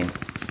dopamine.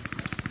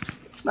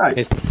 Nice.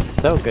 It's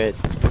so good.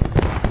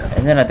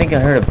 And then I think I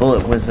heard a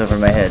bullet whiz over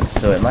my head,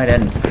 so it might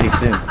end pretty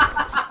soon.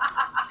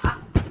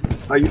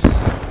 Are you...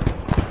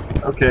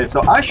 Okay,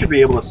 so I should be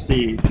able to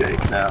see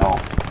Jake now.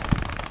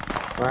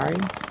 Where are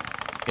you?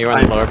 You're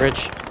on the lower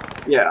bridge?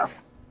 Yeah.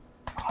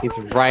 He's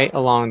right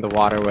along the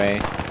waterway.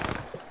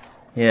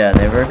 Yeah,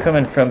 they were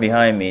coming from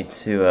behind me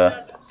to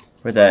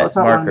where that That's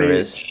not letting marker me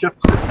is. shift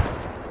it.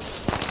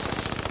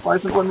 Why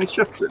isn't it letting me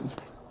shift it?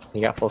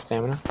 You got full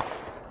stamina?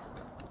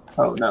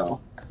 Oh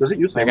no. Does it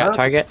use I got a stamina?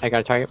 target. I got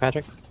a target,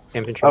 Patrick.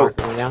 Infantry Oh.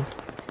 marker going down.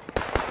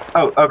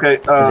 Oh, okay. Is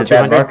it that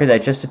 200? marker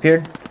that just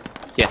appeared?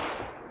 Yes.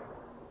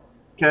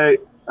 Okay,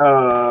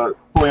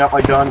 pulling out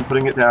my gun and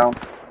putting it down.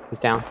 He's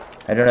down.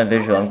 I don't have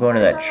visual. I'm going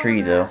to that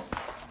tree though.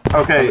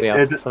 Okay, Somebody else-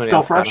 is it somebody still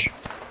else got fresh?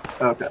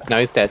 Okay. No,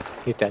 he's dead.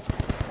 He's dead.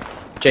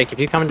 Jake, if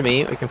you come to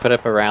me, we can put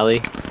up a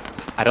rally.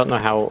 I don't know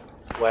how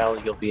well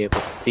you'll be able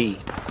to see.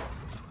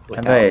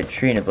 I'm by a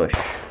tree in a bush.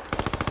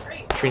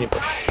 Trina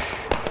bush.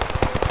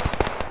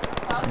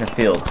 In a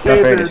field. It's not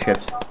very David.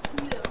 descriptive.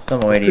 It's on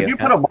my way to Could you. you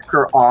put a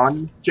marker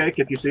on Jake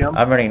if you see him?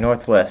 I'm running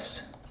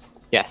northwest.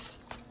 Yes.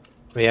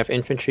 We have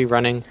infantry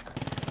running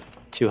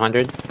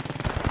 200.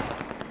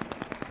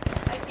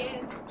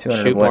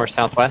 200 Shoot what? more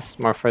southwest,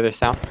 more further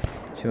south.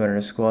 200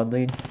 a squad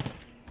lead.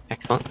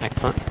 Excellent,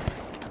 excellent.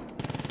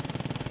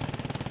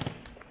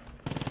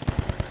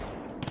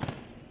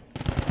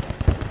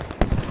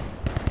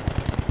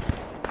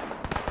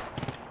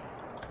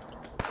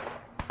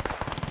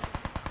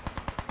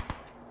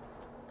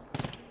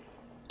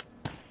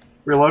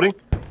 Reloading?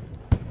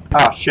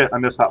 Ah, shit, I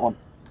missed that one.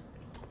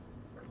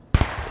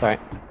 It's alright.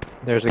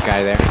 There's a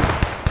guy there.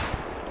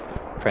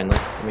 Friendly,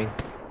 I mean.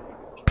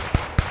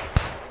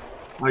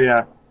 Oh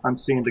yeah, I'm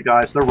seeing the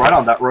guys. They're right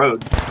on that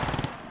road.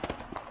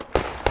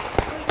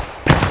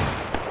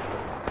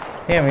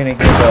 Yeah, I'm gonna give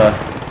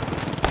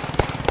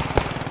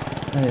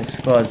this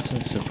squad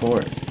some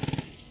support.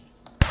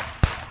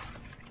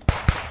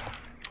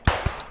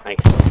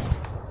 Nice.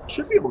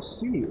 Should be able to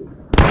see you.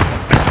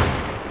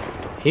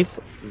 He's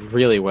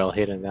really well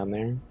hidden down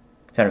there.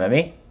 Talking about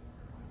me?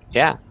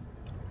 Yeah.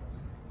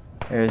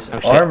 There's Oh,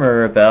 shit.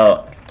 armor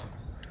about.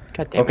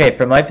 God damn Okay, it.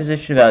 from my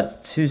position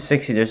about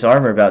 260. There's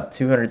armor about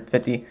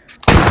 250.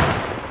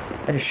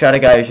 I just shot a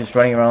guy who's just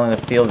running around in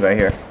the field right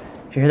here.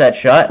 Did you hear that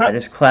shot? I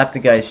just clapped the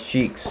guy's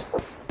cheeks.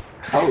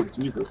 Oh,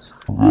 Jesus.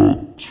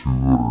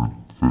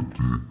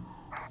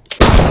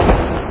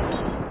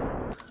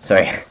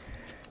 Sorry.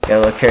 Got a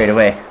little carried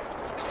away.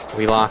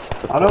 We lost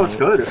the Oh no, it's point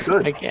good, it's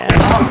good. again.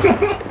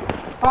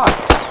 Fuck.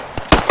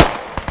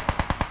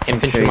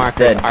 Infantry sure he's markers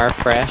dead. are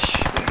fresh.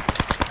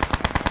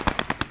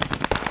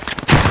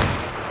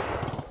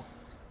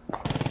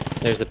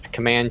 There's a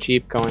command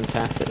jeep going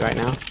past it right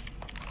now.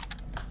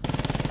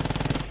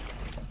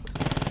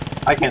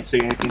 I can't see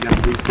anything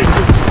under these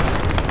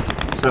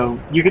pictures. So,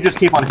 you could just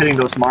keep on hitting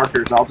those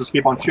markers. I'll just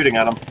keep on shooting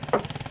at them.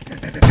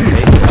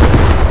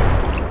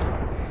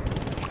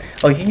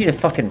 Oh, you need a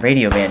fucking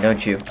radio man,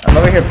 don't you? I'm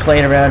over here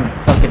playing around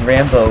fucking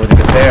Rambo with a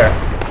Gewehr.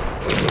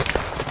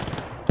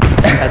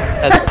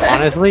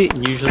 Honestly,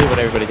 usually what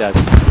everybody does.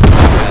 Yeah,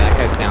 that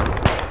guy's down.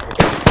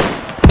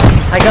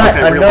 I got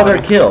Okay, another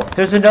reloading. kill.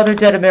 There's another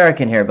dead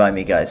American here by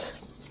me, guys.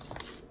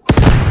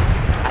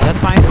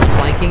 That's why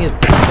flanking is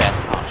the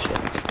best option.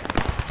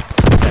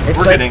 It's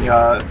We're like,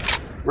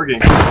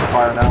 getting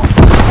fire now.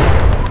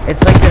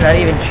 it's like they're not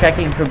even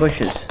checking for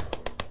bushes.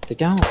 They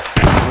don't.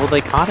 Well, they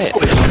caught it.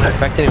 Holy They didn't shit.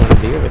 expect anyone to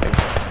be over there.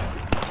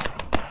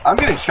 I'm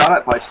getting shot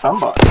at by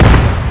somebody.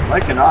 I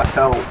cannot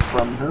tell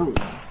from who.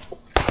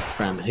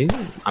 From who?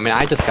 I mean,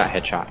 I just got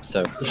headshot,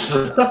 so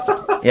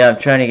Yeah, I'm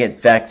trying to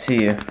get back to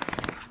you.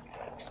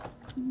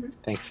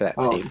 thanks for that,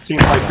 Oh, Steve. it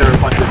seems like they're a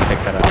bunch of. Pick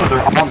that up. Oh,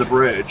 they're on the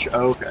bridge.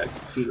 Oh, okay.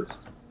 Jesus.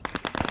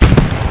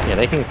 Yeah,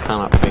 they can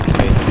come up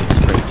basically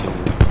straight to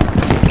me.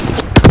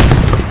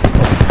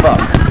 Fuck.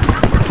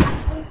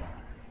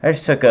 I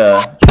just took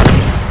a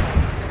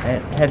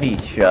heavy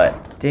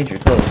shot. Danger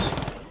close.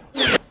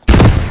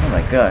 Oh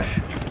my gosh.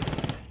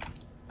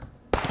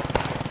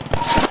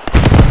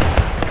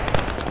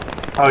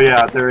 Oh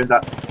yeah, they're in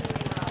that.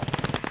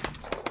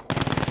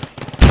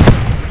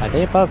 Are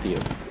they above you?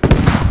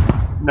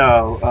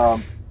 No.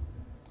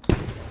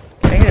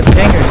 Can I get a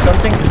ping or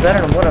something? Because I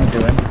don't know what I'm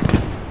doing.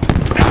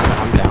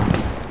 I'm down.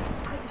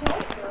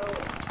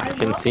 I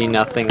can see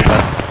nothing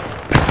but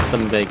the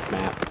big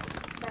map.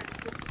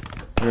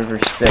 River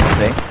Styx,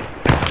 eh?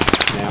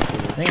 Yeah.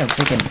 I think I'm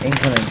taking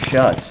incoming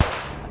shots.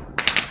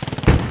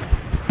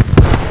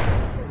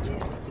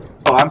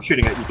 Oh, I'm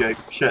shooting at you, Jake.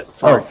 Shit. Oh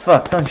Sorry.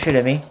 fuck, don't shoot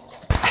at me.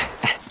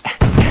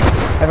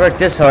 I worked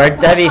this hard.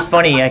 That'd be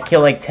funny. I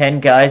kill like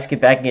 10 guys,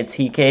 get back and get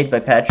TK'd by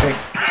Patrick.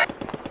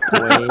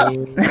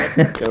 Way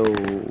go.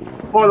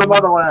 For the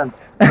motherland.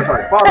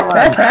 Sorry,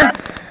 fatherland.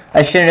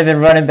 I shouldn't have been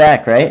running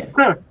back, right?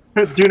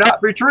 Do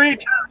not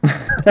retreat.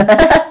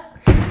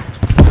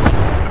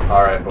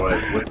 Alright,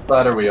 boys. Which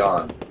side are we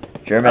on?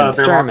 Germans.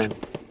 they're- German.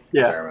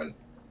 Yeah. German.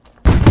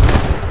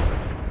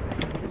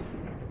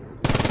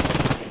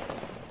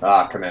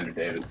 Ah, Commander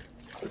David.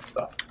 Good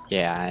stuff.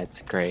 Yeah,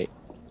 it's great.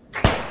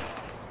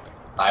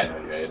 I know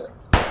you hate it.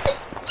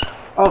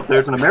 Oh,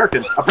 there's an American.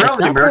 It's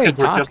Apparently, not very Americans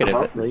were just talkative,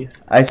 above at me.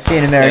 least. I see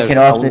an American There's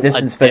off in the a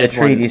distance by the dead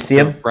tree. one Do you see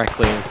him?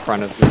 Directly in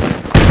front of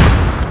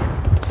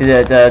you. See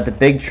the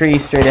big tree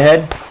straight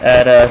ahead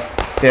at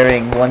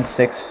bearing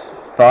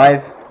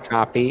 165?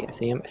 Copy.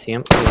 See him. See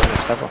him. Oh,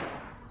 there's several.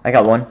 I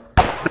got one.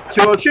 That's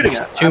who I was shooting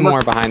at. Two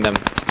more behind them.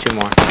 There's two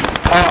more.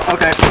 Oh,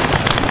 okay.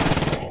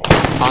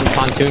 On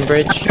pontoon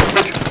bridge.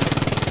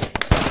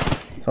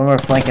 Some are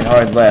flanking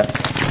hard left.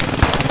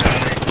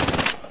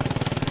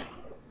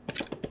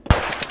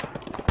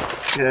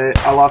 Okay,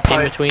 I lost In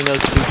sight. between those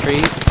two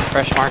trees.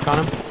 Fresh mark on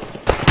him.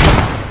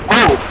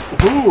 Oh,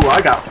 ooh,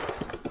 I got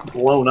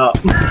blown up.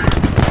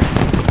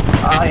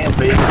 I am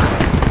basic.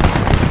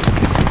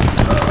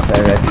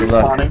 Sorry, Red, good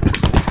luck.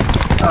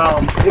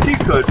 Respawning. If you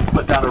could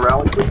put down a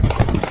rally, please.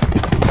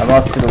 I'm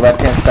off to the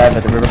left-hand side by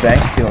the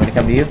riverbank. Do you want me to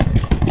come to you?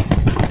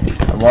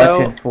 I'm So-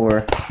 watching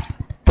for...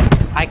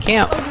 I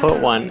can't put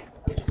one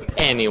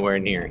anywhere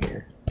near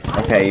here.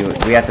 Okay,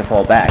 we have to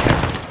fall back.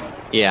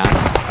 Yeah.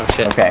 Oh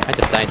shit. Okay. I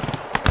just died.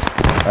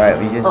 Alright,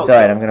 we just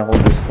died. I'm gonna hold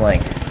this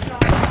flank.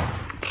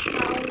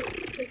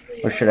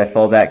 Or should I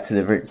fall back to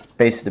the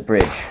base of the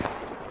bridge?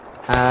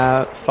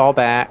 Fall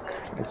back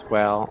as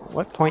well.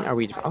 What point are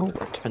we? Oh,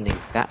 we're defending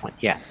that one.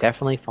 Yeah,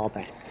 definitely fall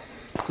back.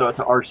 So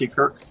to RC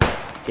Kirk.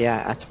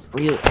 Yeah, that's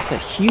a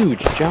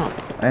huge jump.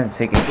 I am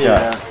taking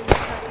Yeah. shots.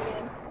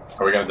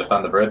 Are we gonna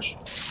defend the bridge?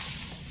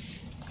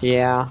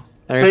 Yeah.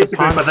 There's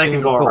Basically, a but they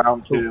can go pontoon-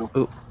 around too.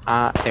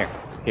 There.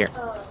 Here.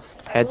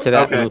 Head to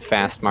that Okay. move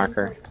fast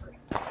marker.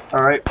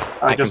 Alright,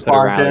 I can just put a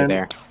spawned rally in.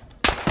 there.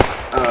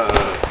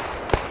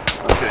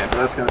 Okay, but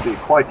that's gonna be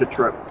quite the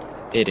trip.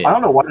 It is. I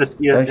don't know why this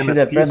Don't shoot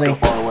at MSP is so friendly.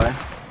 far away.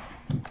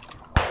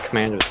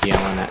 Commander was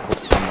yelling at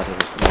somebody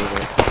was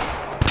moving.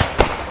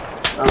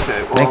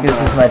 Okay, well, I think this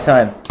is my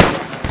time.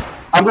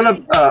 I'm gonna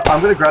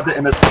grab the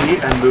MSP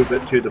and move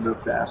it to the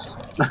move fast.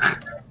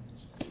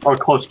 Or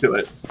close to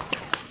it.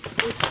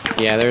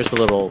 Yeah, there's a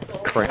little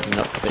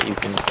nook that you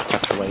can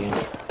tuck away in.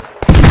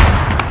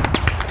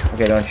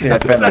 Okay, don't shoot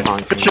at friendly.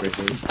 Pontoon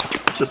bridges.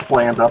 Just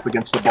slammed up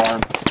against the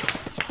barn.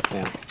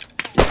 Yeah.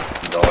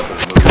 Go up to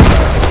the movie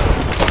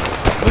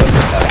fast. Look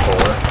at that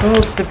forward. Who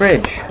holds the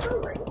bridge?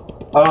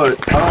 Oh,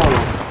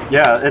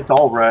 yeah, it's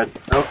all red.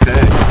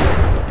 Okay.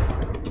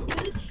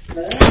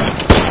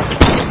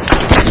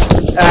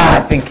 Ah,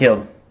 I've been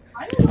killed.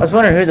 I was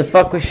wondering who the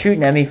fuck was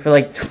shooting at me for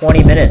like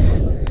 20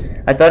 minutes.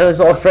 I thought it was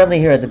all friendly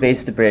here at the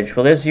base of the bridge.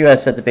 Well, there's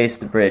US at the base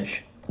of the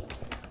bridge.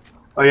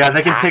 Oh yeah,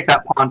 they can take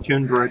that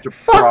pontoon bridge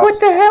across. Fuck, what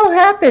the hell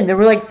happened? There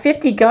were like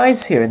 50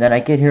 guys here, and then I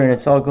get here and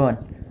it's all gone.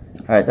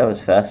 Alright, that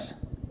was fast.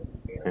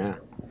 Yeah.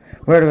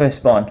 Where do I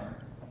spawn?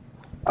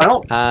 I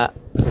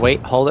don't.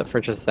 Wait, hold it for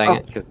just a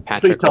second, because Please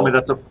Patrick. tell me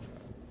that's a.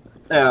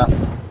 Yeah.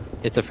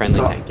 It's a friendly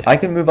So- tank. Yes. I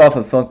can move off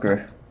of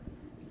Funker.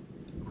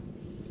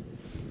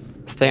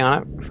 Stay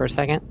on it for a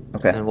second,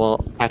 Okay.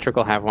 and Patrick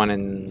will have one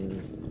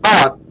in.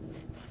 Ah,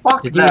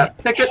 fuck Did you that.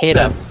 Picket hit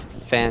a fence.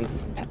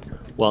 fence?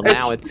 Well, It's-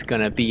 now it's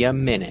gonna be a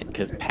minute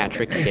because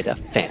Patrick hit a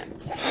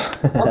fence.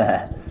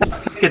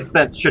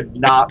 that should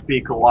not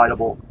be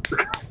collidable.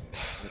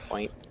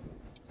 Point.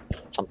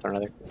 Something or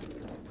other.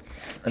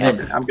 And then,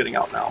 Okay, I'm getting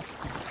out now.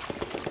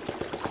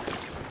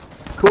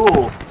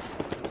 Cool.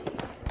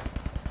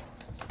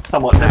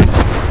 Somewhat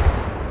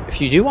nice. If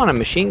you do want a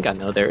machine gun,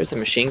 though, there is a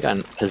machine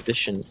gun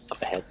position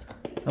up ahead.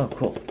 oh,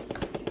 cool.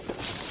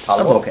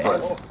 I'm okay.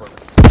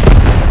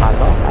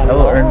 I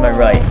will earn my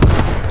right.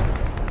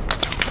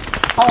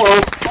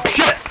 Hello.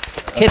 Shit.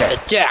 Hit Okay.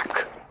 the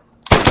jack!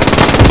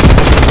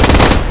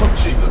 Oh,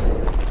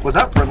 Jesus. Was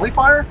that friendly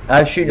fire?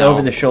 I was shooting No.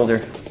 over the shoulder.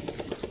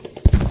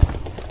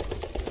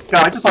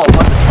 God, I just saw a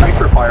bunch of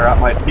tracer fire at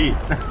my feet.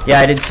 Yeah,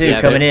 I did too,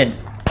 Yeah, coming there- in.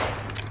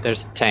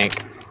 There's a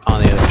tank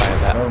on the other side of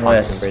that Going pontoon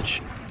west.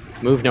 bridge.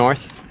 Move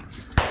north.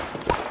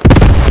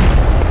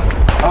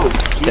 Oh,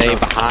 Stay Jesus.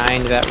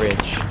 behind that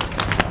ridge.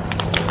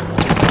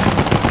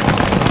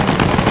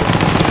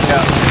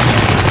 Yeah.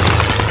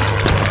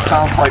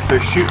 Sounds like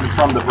they're shooting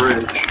from the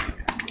bridge.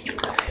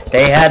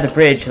 They had the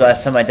bridge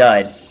last time I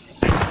died.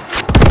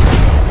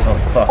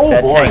 Oh, fuck. Oh,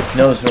 that boy. tank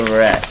knows where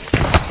we're at.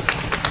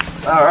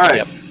 Alright.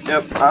 Yep.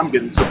 Yep, I'm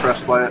getting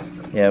suppressed by it.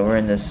 Yeah, we're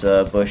in this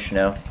bush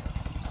now.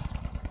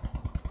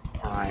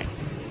 Alright.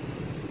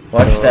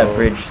 Watch So, that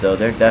bridge, though.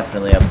 They're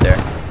definitely up there.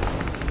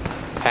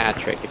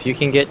 Patrick, if you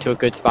can get to a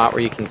good spot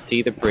where you can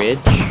see the bridge,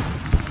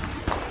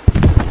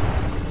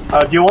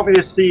 Do you want me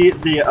to see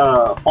the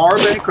far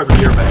bank or the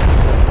near bank?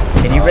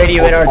 Can you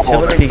radio in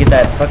artillery to get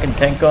that fucking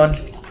tank on?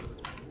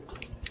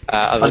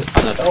 other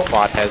than the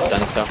squad has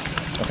done so.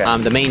 Okay.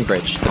 The main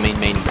bridge, the main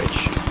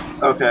bridge.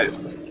 Okay.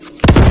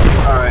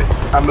 Alright,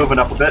 I'm moving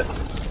up a bit. See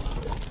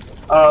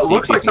Looks if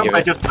you like can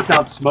somebody give just put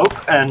down smoke,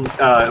 and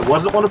it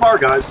wasn't one of our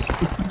guys.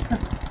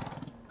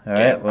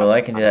 Alright, well, I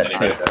can do that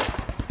too. Anybody there?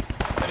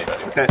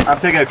 Anybody? Okay, I'm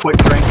taking a quick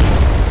drink.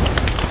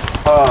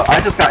 I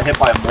just got hit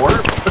by a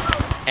mortar.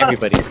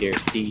 Everybody's here,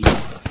 Steve.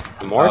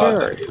 A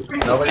mortar or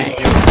Nobody's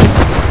tank?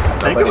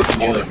 think it was Nobody's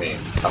healing me.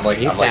 I'm like,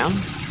 Are you I'm like, down? Oh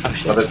no,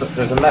 shit.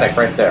 there's a medic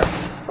right there.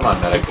 Come on,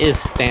 medic. He is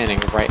standing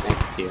right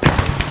next to you.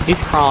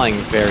 He's crawling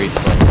very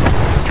slowly.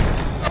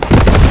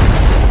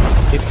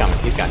 He's coming,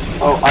 he's got you.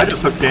 Oh, I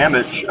just took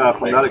damage from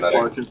Thanks, that buddy.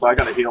 explosion, so I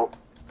gotta heal.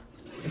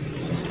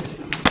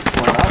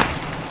 Why not?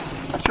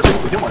 I should be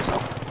able to heal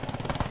myself.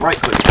 Right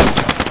click.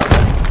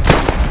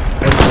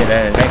 Let's get a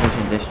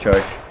negligent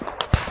discharge.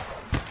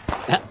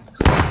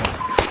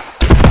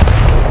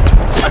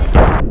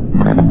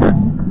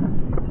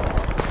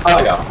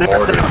 I got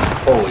mortared.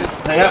 Holy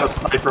They have a shit.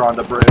 sniper on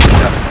the bridge,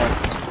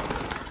 definitely.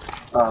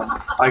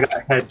 I got a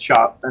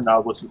headshot, and I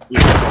wasn't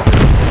even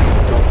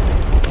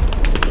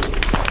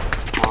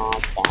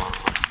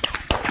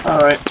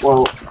Alright,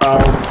 well,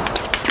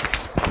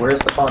 Where's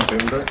the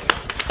pontoon bridge?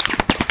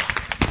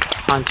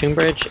 Pontoon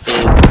bridge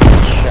is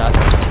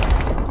just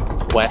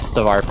west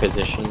of our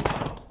position.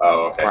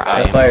 Oh, okay. Where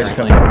I The am fire's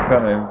coming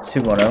currently.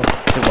 from 210.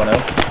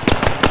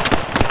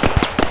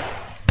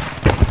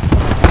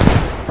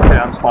 210. okay,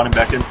 I'm spawning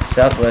back in.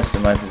 Southwest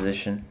of my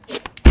position.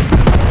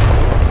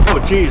 Oh,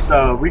 geez,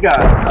 we got,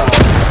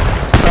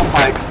 some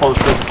by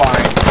explosive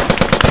firing.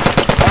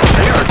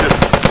 They are just,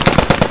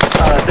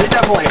 they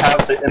definitely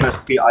have the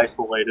MSP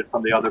isolated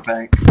from the other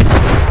bank.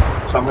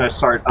 So I'm gonna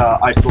start,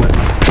 isolating,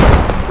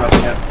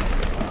 suppressing it.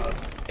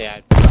 Yeah,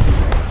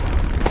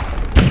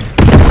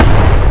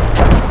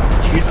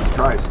 Jesus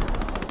Christ.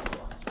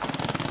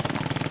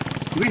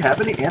 Do we have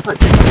any anti-tank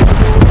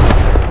capabilities?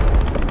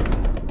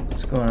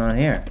 What's going on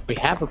here? we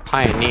have a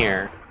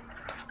pioneer.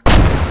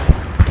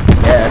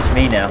 Yeah, that's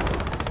me now.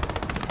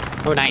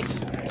 Oh,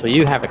 nice. So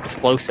you have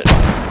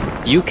explosives.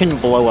 You can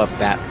blow up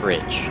that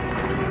bridge.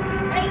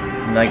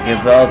 Like a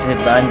belted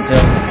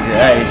random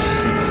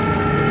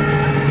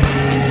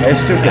There's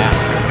Stukas.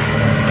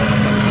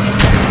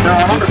 No,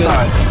 I'm on the Stukas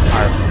side.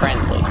 are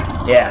friendly.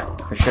 Yeah,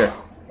 for sure.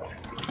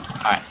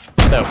 Alright,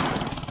 so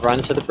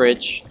run to the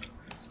bridge.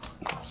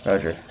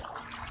 Roger.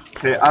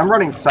 Okay, I'm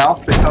running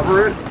south to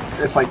cover it,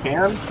 if I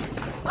can.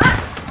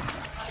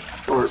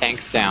 Or,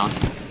 Tank's down.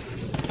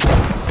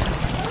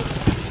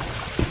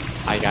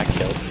 I got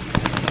killed.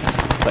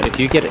 But if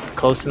you get it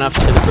close enough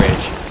to the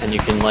bridge, and you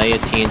can lay a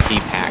TNT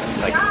pack,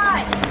 like,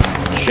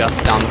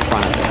 just down the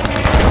front of it,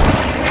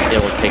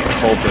 it will take the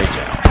whole bridge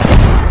out.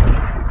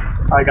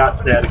 I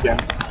got dead again.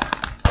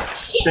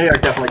 They are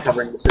definitely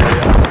covering this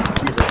area.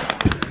 Jesus.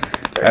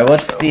 Alright,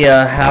 what's the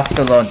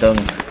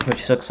Half-Lyfe,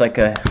 which looks like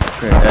a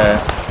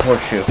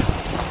horseshoe?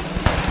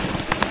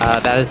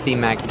 That is the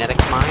magnetic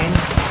mine.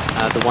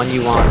 The one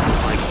you want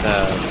is like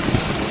The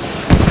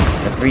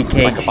 3 it's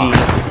like a kg. box.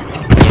 Yes,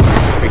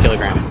 3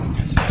 kilogram.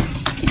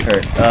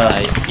 Heard.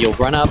 You'll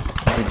run up.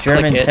 The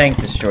German click it. tank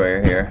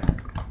destroyer here.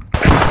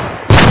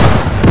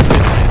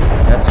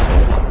 That's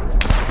cool.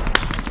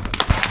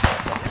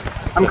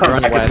 I'm So coming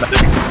run back in west.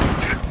 medic.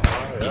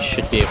 You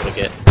should be able to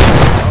get.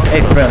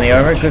 Hey, friendly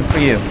armor, good for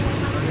you.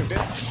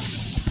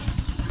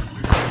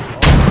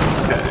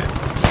 Okay.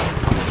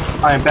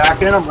 I am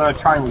back in. I'm going to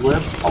try and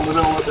live a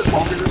little bit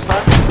longer this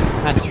time.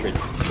 That's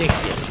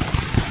ridiculous.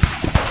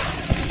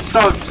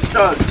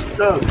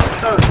 Stug.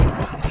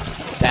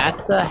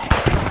 That's a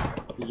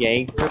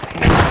Jaeger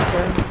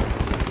panzer.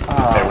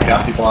 Okay, we got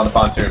got people on the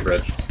pontoon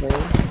bridge.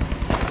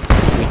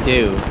 We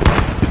do.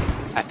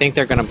 I think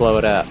they're gonna blow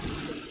it up.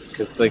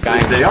 Because the guy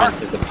in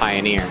front is the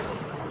pioneer.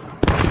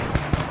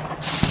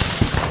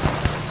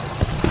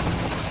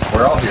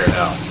 We're all here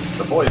now.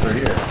 The boys are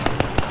here.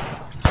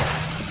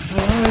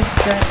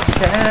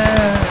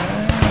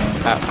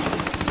 Oh.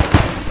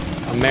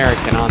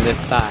 American on this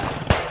side.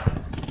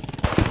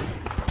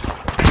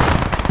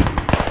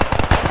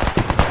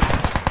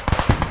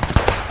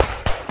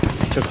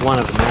 Took one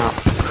of them out.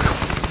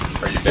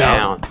 Are you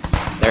down?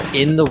 They're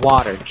in the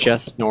water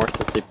just north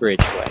of the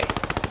bridgeway.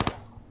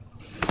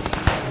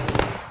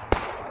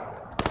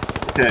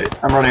 Okay,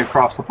 I'm running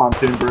across the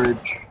pontoon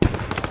bridge.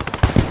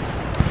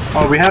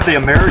 Oh, we have the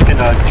American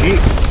Jeep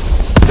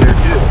there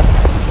too.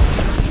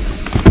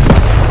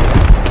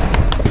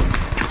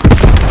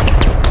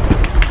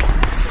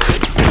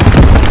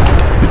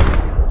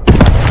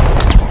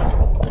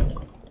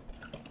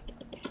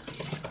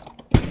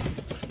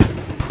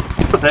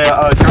 The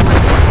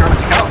German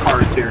scout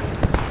car is here.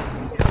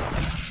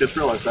 Just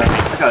realized that.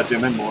 I gotta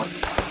zoom in more.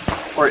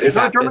 Or is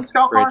that a German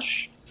scout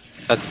bridge.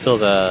 Car? That's still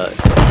the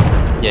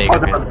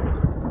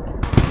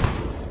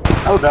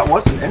Oh, that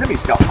was an enemy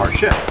scout car.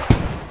 Shit.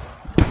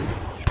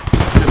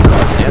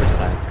 The other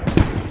side.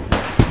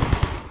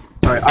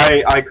 Sorry,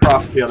 I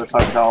crossed the other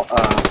side without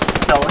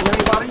telling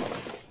anybody.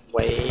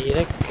 Way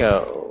to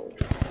go.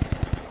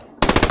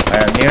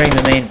 Alright, I'm nearing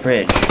the main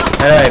bridge.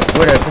 Where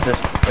did I put this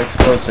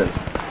explosive?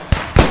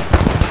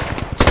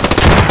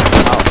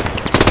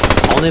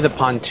 Only the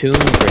pontoon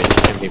bridge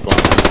can be blown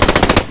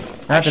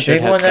up. Not the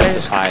big one that I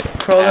just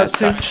crawled up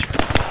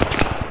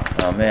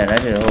to? Oh man, I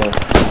did a whole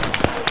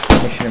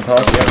Mission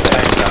Impossible.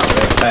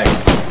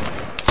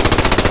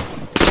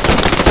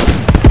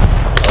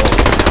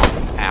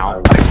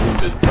 Ow. I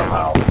wounded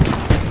somehow.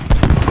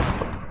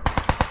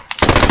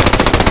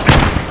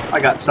 I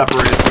got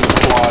separated from the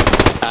squad.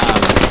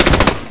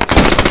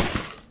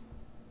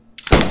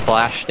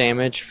 Splash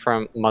damage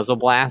from muzzle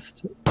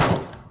blast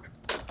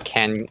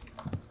can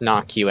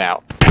knock you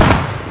out.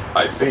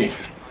 I see.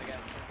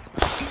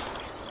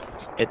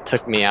 It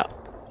took me out.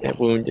 It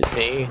wounded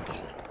me.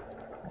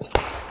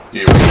 Do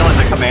you feeling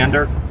the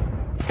commander?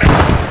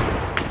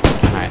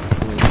 Alright,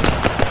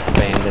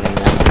 abandoning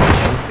that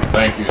mission.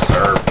 Thank you,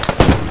 sir.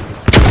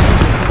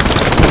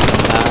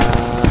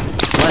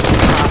 Let's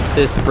cross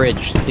this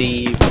bridge,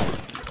 see.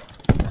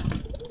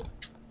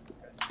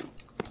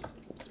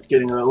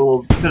 Getting a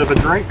little bit of a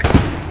drink.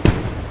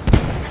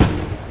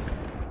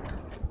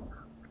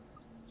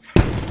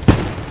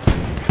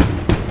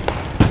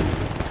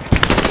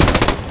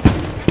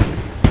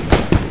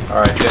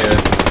 Alright, David,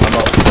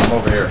 I'm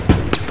over here.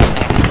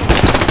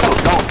 Oh,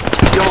 no.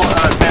 You'll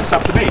advance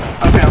up to me.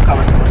 Okay, I'm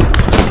coming.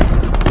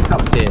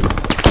 Did.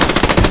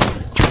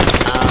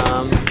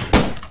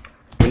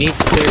 We need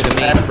to clear the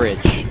main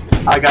bridge.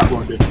 I got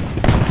wounded.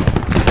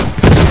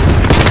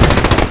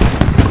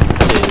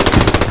 Dude.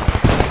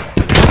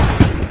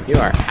 You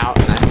are out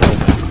in that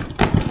building.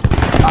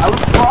 I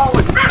was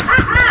crawling.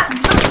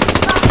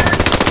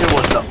 It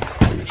was them.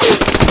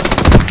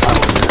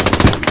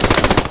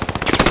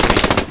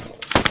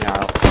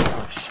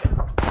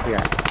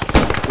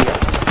 We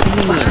are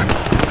seen.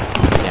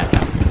 Yeah.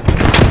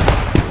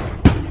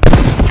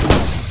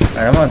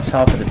 Alright, I'm on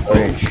top of the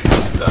bridge.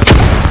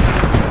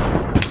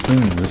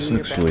 This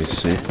looks really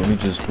safe. Let me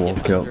just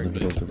walk out in the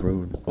middle of the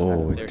road.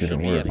 Oh, it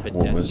didn't work.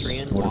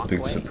 What a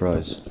big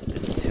surprise.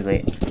 It's too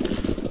late.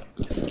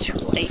 It's too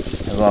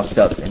late. I walked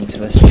up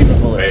into a stream of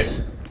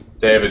bullets. Wait,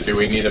 David, do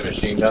we need a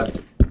machine gun?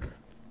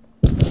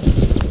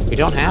 We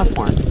don't have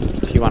one.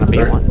 If you want to be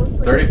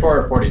one. 34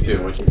 or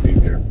 42, which is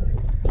easier?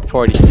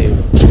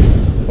 42.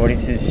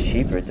 42 is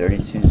cheaper,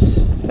 32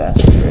 is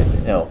faster.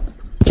 No.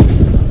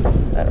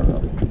 I don't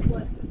know.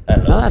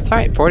 No, that's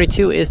right.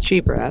 42 is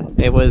cheaper.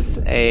 It was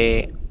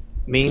a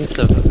means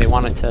of, they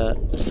wanted to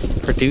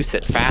produce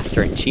it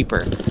faster and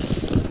cheaper.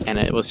 And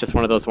it was just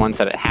one of those ones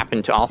that it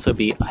happened to also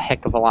be a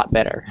heck of a lot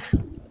better.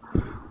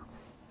 We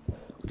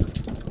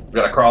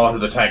gotta crawl under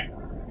the tank.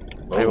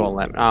 They won't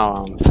let me.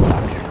 Oh, I'm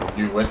stuck.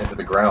 You went into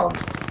the ground.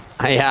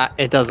 Yeah,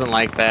 it doesn't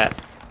like that.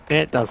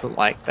 It doesn't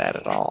like that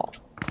at all.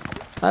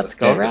 Let's This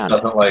go game around.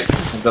 just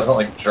doesn't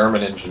like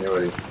German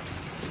ingenuity.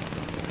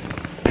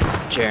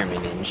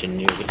 German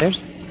ingenuity.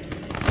 There's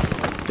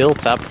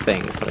built up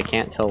things, but I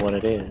can't tell what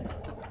it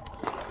is.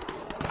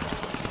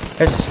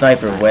 There's a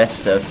sniper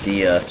west of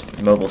the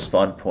mobile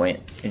spawn point.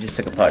 He just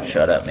took a pot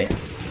shot at me.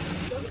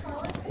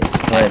 It's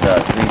probably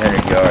about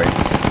 300 yards.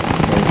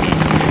 Maybe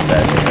either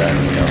side of the ground,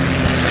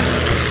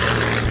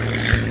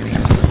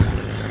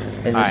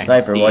 There's a Alright,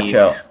 sniper, Steve. watch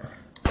out.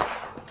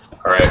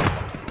 Alright.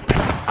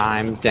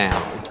 I'm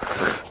down.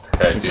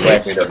 Okay, do you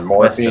need me to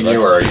morphine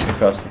you, or are you...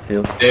 Across the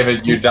field.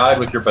 David, you died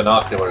with your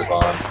binoculars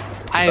on.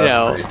 I That's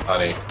know. pretty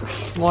funny.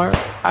 More,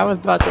 I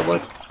was about to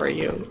look for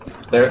you.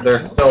 They're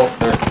still there.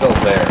 They're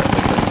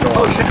still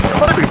Oh on. shit,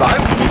 somebody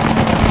revived me.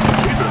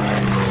 Jesus.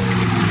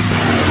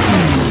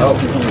 Oh,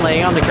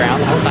 Laying on the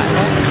ground the whole time.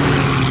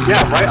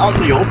 Yeah, right out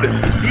in the open.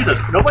 Jesus,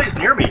 nobody's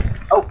near me.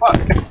 Oh fuck.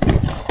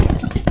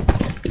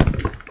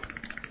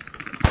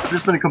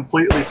 just been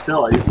completely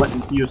still. I let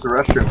him use the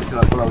restroom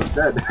because I thought I was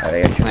dead.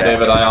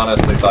 David, I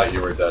honestly thought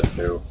you were dead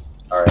too.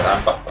 Alright,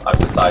 I'm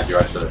beside you.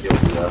 I should have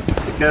healed you though.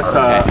 I guess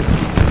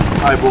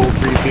I will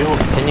reveal.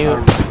 Can you?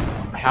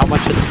 How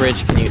much of the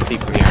bridge can you see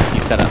from here? You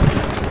set up.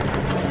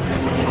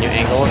 Can you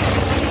angle it?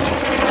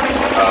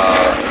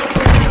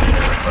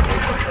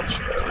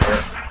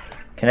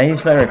 Can I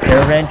use my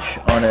repair wrench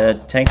on a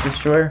tank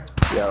destroyer?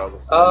 Yeah.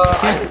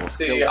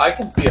 I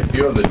can see a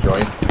few of the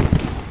joints.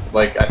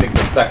 Like I think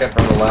the second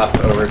from the left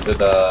over to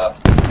the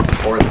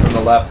fourth from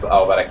the left.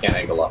 Oh, but I can't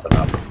angle up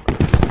enough.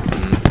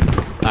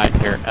 Alright,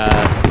 here.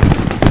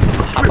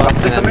 Hop up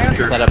and then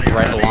set up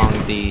right along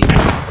the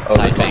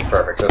side bank.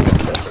 Perfect. This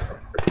one's good. This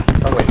one's good.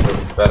 Oh wait,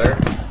 this is better.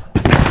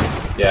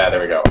 Yeah, there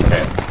we go.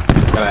 Okay.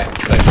 Can I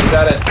shoot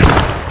at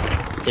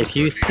it? If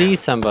you see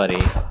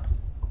somebody,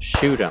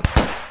 shoot them.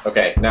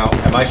 Okay. Now,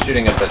 am I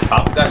shooting at the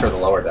top deck or the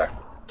lower deck?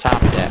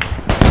 Top deck.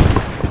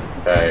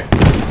 Okay.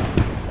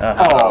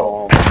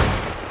 Oh.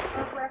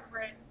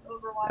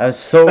 I was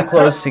so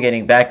close to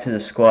getting back to the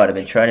squad. I've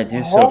been trying to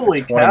do so for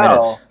 20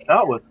 minutes.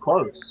 That was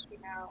close.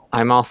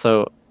 I'm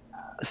also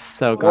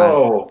so glad.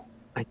 Whoa.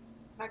 I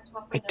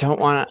don't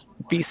want to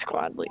be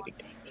squad leading.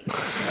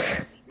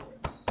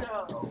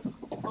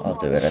 I'll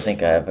do it. I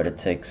think I have what it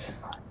takes.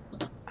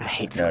 I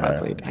hate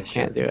squad lead. I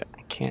can't do it.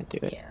 I can't do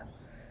it.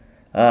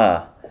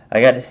 Ah,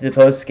 I got to see the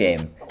post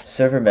game.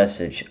 Server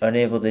message.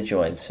 Unable to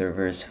join.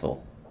 Server is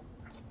full.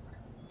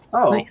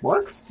 Oh, Nice.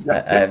 what?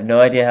 I have no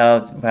idea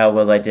how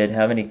well I did,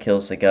 how many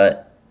kills I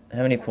got,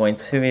 how many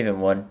points, who even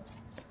won.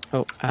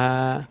 Oh,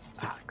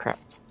 crap.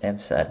 I'm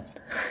sad.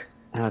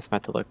 I was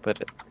about to look, but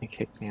it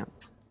kicked me out.